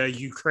younger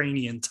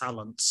Ukrainian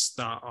talents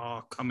that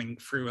are coming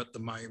through at the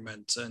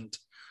moment, and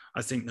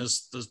I think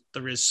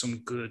there is some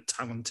good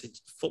talented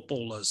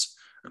footballers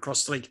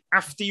across the league.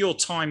 After your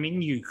time in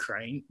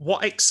Ukraine,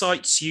 what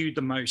excites you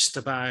the most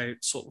about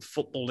sort of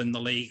football in the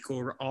league,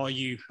 or are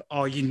you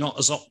not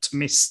as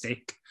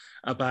optimistic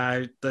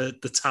about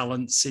the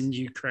talents in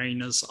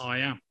Ukraine as I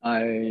am?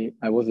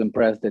 I was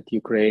impressed that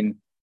Ukraine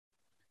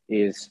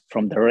is,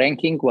 from the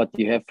ranking, what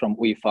you have from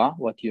UEFA,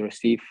 what you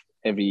receive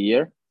every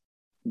year,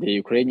 the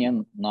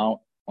Ukrainian now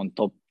on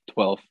top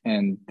 12.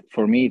 And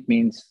for me, it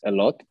means a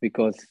lot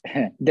because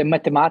the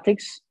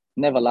mathematics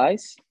never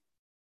lies.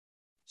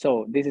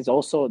 So this is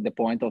also the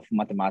point of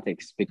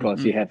mathematics,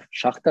 because you have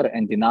Shakhtar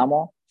and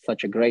Dynamo,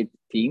 such a great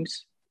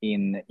teams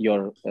in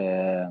your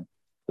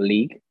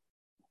league,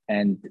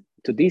 and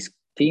to these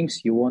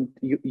teams you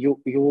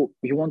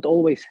won't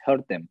always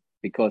hurt them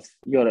because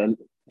you're a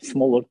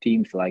smaller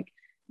teams. Like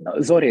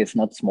Zorya is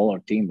not smaller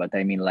team, but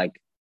I mean like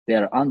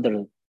they're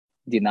under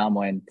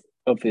Dynamo and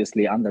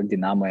obviously under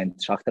Dynamo and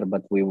Shakhtar,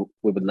 but we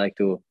would like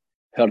to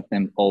hurt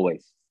them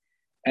always.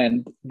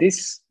 And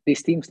these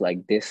teams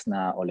like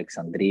Desna,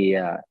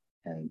 Alexandria,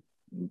 and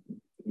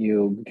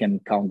you can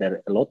count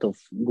there a lot of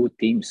good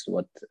teams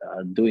what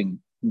are doing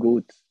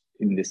good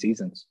in the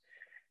seasons.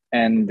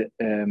 And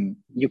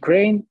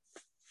Ukraine,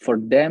 for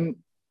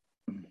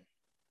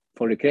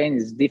Ukraine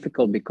is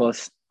difficult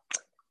because,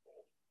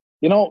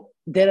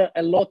 there are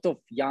a lot of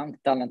young,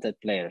 talented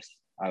players,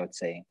 I would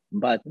say,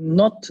 but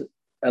not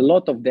a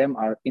lot of them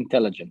are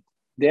intelligent.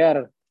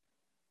 They're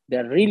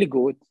really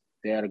good.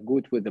 They are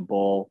good with the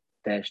ball,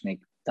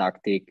 technique,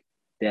 tactic.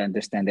 They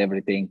understand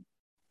everything,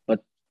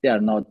 but they are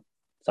not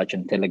such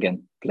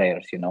intelligent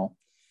players,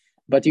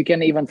 But you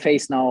can even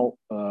face now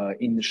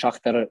in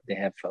Shakhtar, they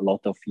have a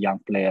lot of young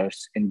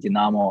players. In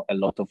Dynamo, a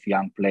lot of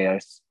young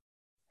players.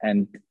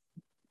 And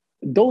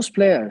those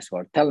players who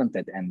are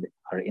talented and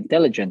are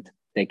intelligent,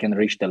 they can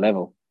reach the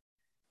level.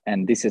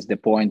 And this is the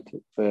point,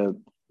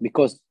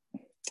 because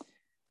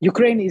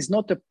Ukraine is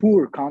not a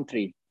poor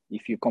country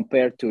if you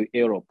compare to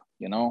Europe,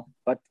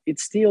 but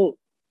it's still,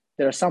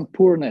 there are some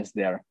poorness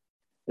there.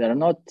 There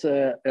are not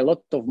a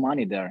lot of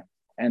money there.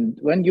 And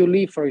when you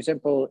live, for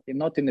example,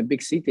 not in a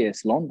big city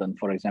as London,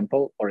 for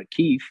example, or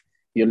Kyiv,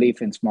 you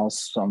live in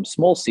some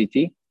small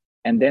city,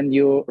 and then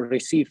you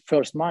receive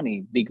first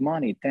money, big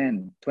money,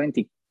 10,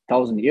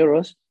 20,000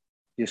 euros,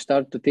 you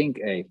start to think,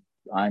 hey,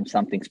 I'm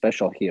something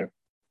special here,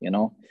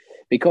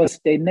 because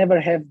they never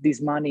have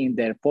this money in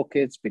their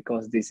pockets,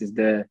 because this is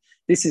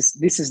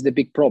the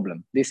big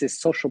problem. This is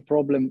social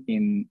problem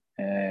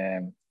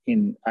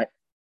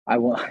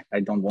I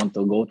don't want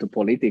to go to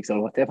politics or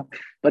whatever,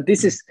 but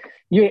this is,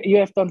 you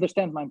have to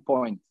understand my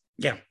point.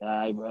 Yeah.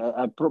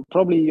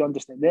 Probably you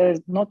understand.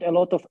 There's not a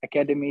lot of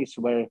academies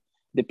where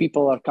the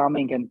people are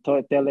coming and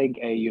telling,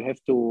 hey, you have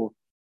to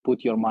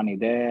put your money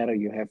there,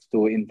 you have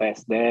to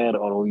invest there,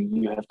 or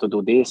you have to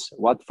do this.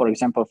 What, for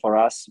example, for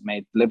us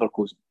made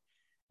Leverkusen,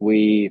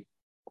 we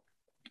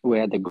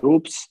had the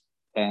groups,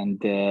 and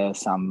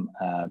some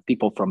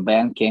people from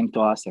band came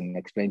to us and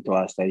explained to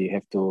us that you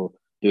have to,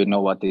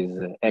 what is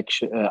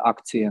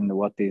action,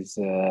 what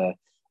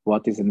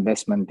is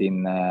investment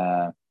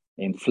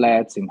in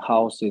flats, in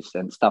houses,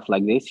 and stuff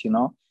like this,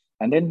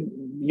 and then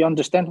you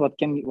understand what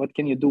can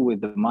you do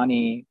with the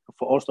money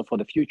for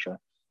the future.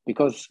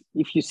 Because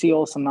if you see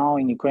also now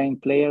in Ukraine,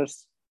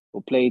 players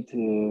who played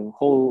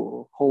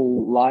whole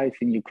life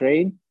in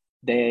Ukraine,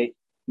 they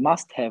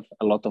must have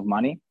a lot of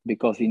money,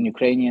 because in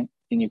Ukrainian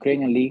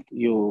league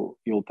you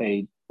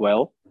pay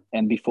well,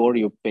 and before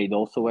you paid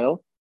also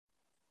well,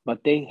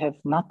 but they have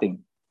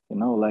nothing.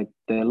 Like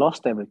they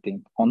lost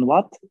everything. On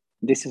what?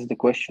 This is the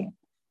question.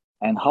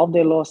 And how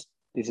they lost,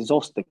 this is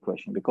also the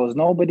question, because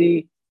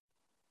nobody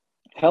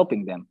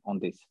helping them on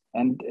this.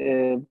 And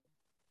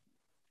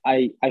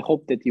I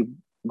hope that you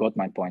got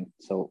my point.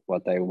 So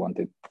what I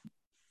wanted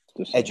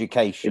to say.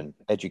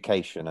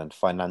 Education and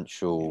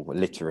financial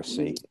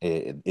literacy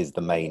is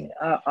the main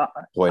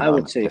point. I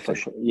would say for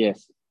sure.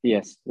 Yes,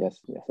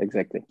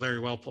 exactly. Very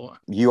well put.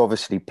 You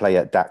obviously play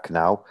at DAC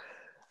now,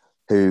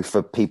 who,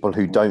 for people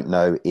who don't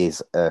know,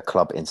 is a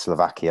club in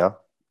Slovakia,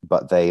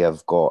 but they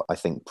have got, I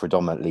think,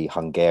 predominantly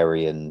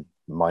Hungarian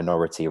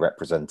minority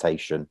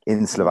representation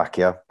in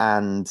Slovakia.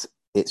 And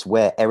it's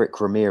where Eric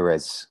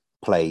Ramirez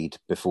played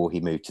before he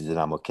moved to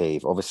Dynamo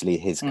Kyiv. Obviously,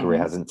 his career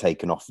hasn't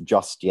taken off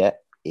just yet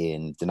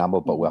in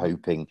Dynamo, but we're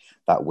hoping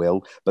that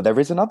will. But there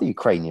is another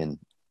Ukrainian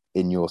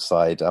in your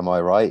side, am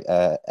I right?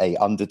 A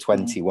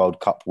under-20 World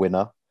Cup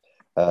winner,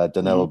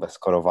 Danilo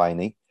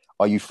Beskoroviny.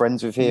 Are you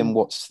friends with him?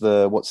 What's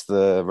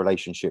the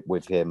relationship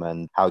with him,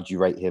 and how do you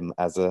rate him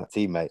as a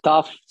teammate?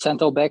 Tough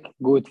central back,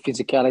 good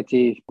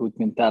physicality, good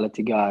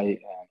mentality guy.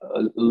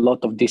 A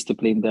lot of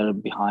discipline there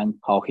behind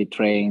how he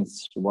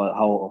trains,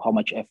 how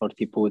much effort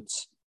he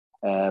puts.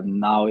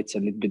 Now it's a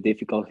little bit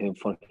difficult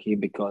for him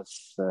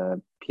because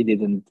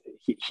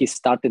he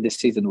started the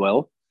season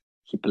well.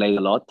 He played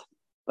a lot,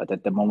 but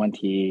at the moment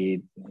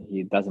he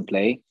doesn't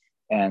play,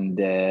 and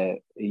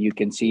you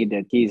can see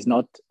that he is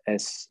not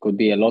as could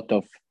be a lot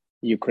of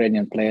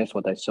Ukrainian players.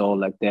 What I saw,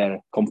 like they're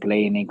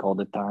complaining all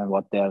the time,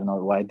 why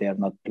they're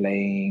not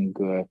playing.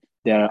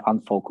 They're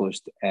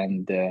unfocused,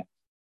 and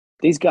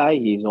this guy,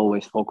 he's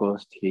always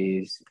focused.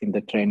 He's in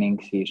the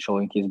trainings. He's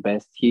showing his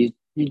best. He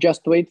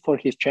just wait for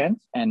his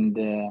chance, and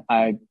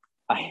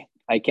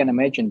I can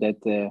imagine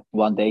that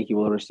one day he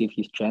will receive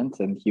his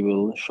chance and he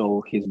will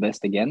show his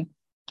best again.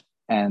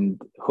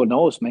 And who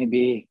knows?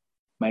 Maybe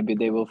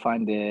they will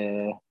find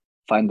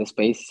the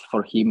space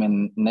for him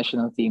in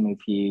national team if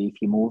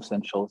he moves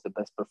and shows the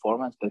best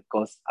performance.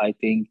 Because I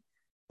think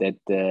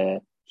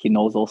that he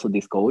knows also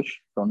this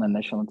coach from the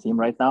national team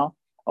right now.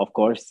 Of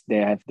course, they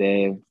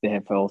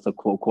have also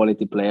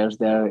quality players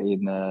there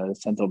in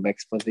central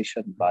backs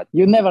position, but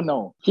you never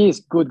know. He's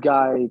a good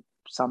guy.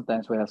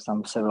 Sometimes we have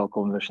several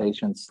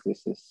conversations.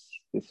 This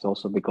is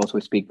also because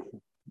we speak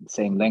the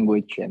same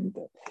language, and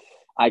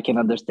I can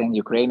understand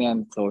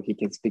Ukrainian, so he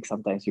can speak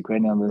sometimes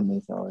Ukrainian with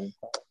me. So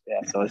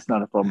so it's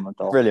not a problem at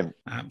all. Brilliant,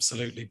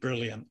 absolutely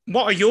brilliant.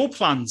 What are your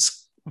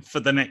plans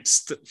for the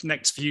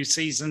next few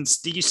seasons?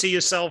 Do you see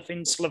yourself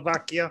in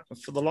Slovakia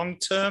for the long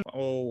term,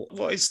 or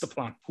what is the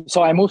plan?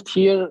 So I moved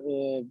here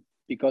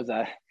because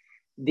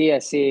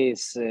DSC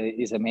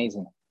is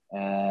amazing.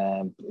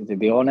 To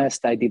be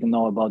honest, I didn't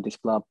know about this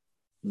club,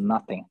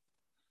 nothing,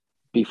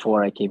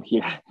 before I came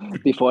here.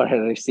 Before I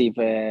receive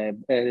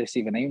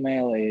an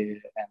email,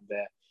 and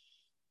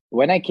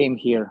when I came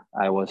here,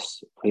 I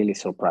was really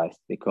surprised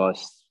because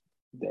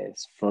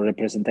for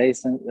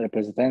representations,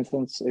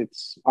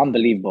 it's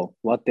unbelievable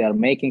what they are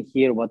making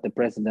here. What the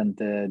president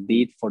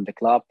did for the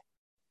club,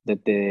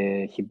 that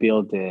he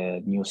built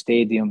a new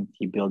stadium,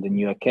 he built a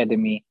new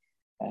academy.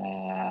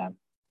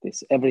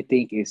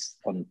 Everything is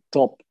on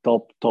top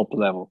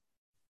level.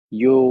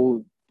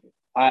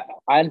 I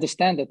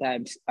understand that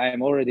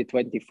I'm already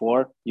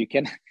 24. You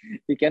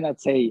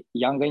cannot say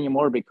young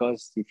anymore,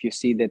 because if you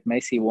see that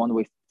Messi won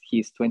with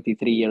he's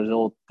 23 years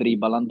old, 3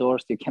 Ballon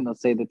d'Ors, you cannot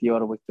say that you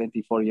are with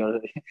 24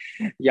 years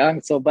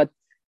young. So, but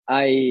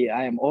I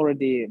am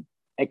already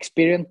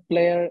experienced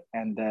player,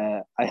 and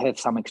I have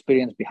some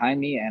experience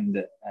behind me,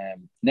 and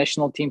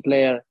national team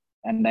player,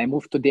 and I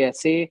moved to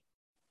DSA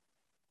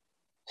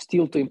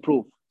still to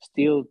improve,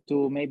 still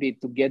to maybe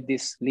to get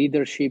these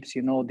leaderships,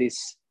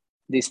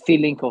 this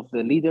feeling of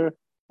the leader,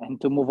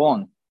 and to move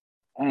on.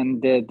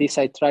 And this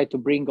I try to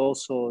bring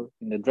also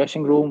in the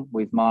dressing room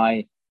with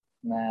my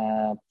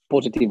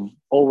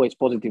always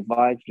positive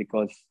vibes,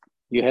 because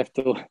you have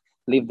to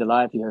live the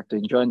life, you have to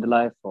enjoy the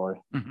life, or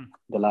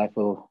the life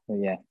will,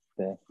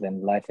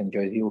 then life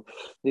enjoys you.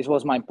 This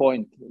was my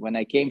point. When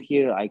I came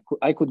here, I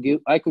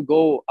could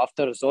go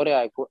after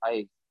Zorya,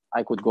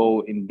 I could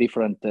go in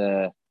different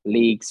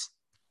leagues,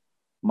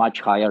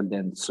 much higher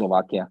than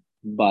Slovakia.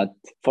 But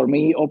for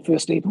me,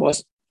 obviously, it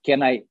was,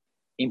 can I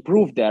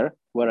improve there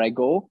where I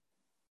go,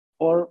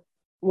 or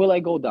will I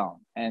go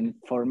down? And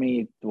for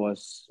me, it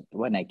was,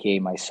 when I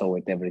came, I saw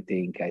it,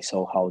 everything. I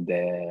saw how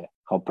the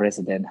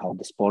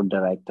sport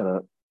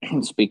director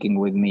speaking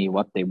with me,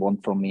 what they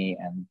want from me.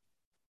 And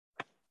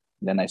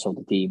then I saw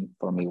the team.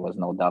 For me, was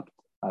no doubt.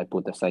 I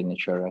put a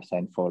signature. I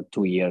signed for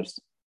 2 years.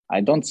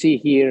 I don't see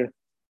here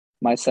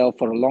myself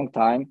for a long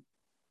time,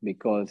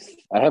 because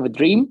I have a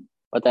dream,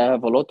 but I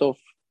have a lot of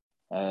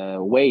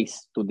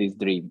ways to this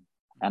dream,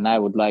 and I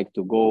would like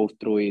to go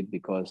through it,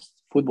 because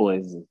football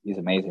is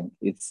amazing.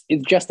 It's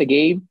just a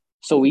game,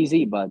 so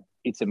easy, but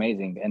it's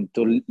amazing. And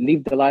to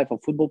live the life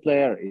of football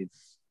player,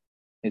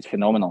 it's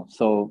phenomenal.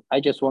 So I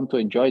just want to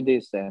enjoy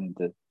this and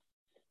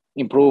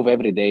improve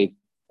every day,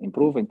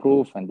 improve,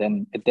 and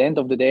then at the end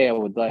of the day, I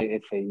would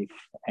like,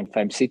 if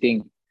I'm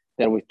sitting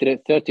there with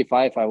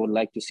 35, I would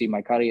like to see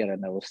my career,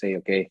 and I will say,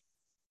 okay,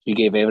 you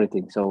gave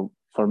everything. So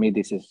for me,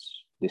 this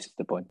is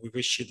the point. We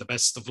wish you the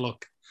best of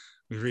luck.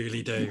 We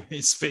really do.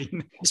 It's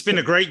been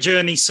a great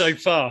journey so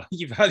far.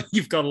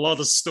 You've got a lot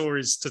of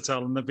stories to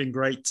tell, and they've been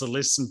great to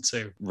listen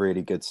to.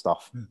 Really good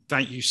stuff.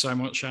 Thank you so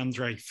much,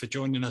 Andre, for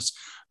joining us.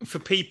 For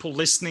people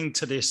listening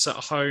to this at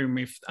home,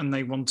 and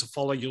they want to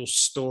follow your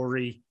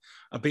story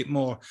a bit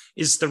more,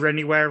 is there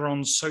anywhere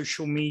on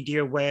social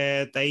media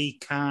where they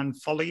can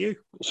follow you?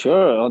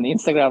 Sure, on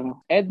Instagram,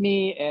 add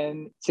me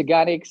and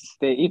Tsiganix.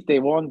 If they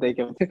want, they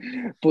can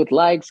put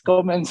likes,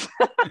 comments.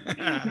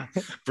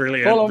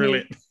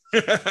 Brilliant.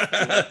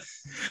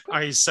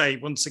 I say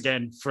once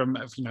again, from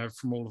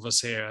all of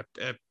us here,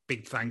 a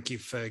big thank you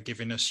for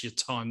giving us your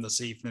time this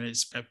evening.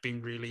 It's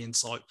been really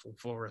insightful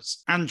for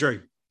us.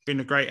 Andrew, been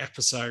a great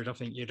episode. I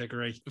think you'd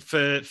agree.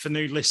 For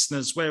new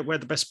listeners, where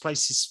the best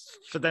places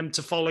for them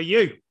to follow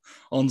you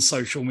on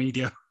social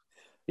media?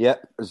 Yeah,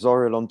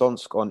 Zoria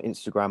Londonsk on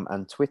Instagram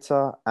and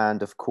Twitter.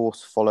 And of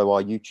course, follow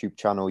our YouTube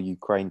channel,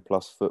 Ukraine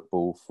Plus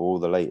Football, for all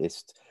the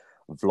latest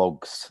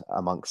vlogs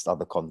amongst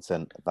other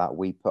content that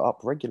we put up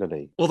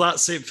regularly. Well,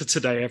 that's it for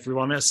today,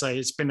 everyone. I say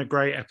it's been a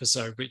great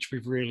episode, which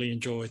we've really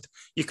enjoyed.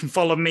 You can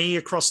follow me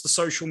across the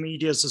social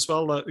medias as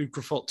well at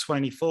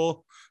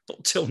Ukrafoot24.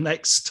 But till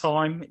next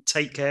time,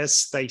 take care,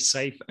 stay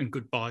safe, and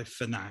goodbye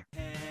for now.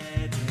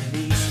 Heading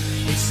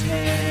east, it's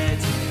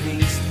heading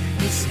east,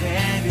 it's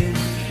heading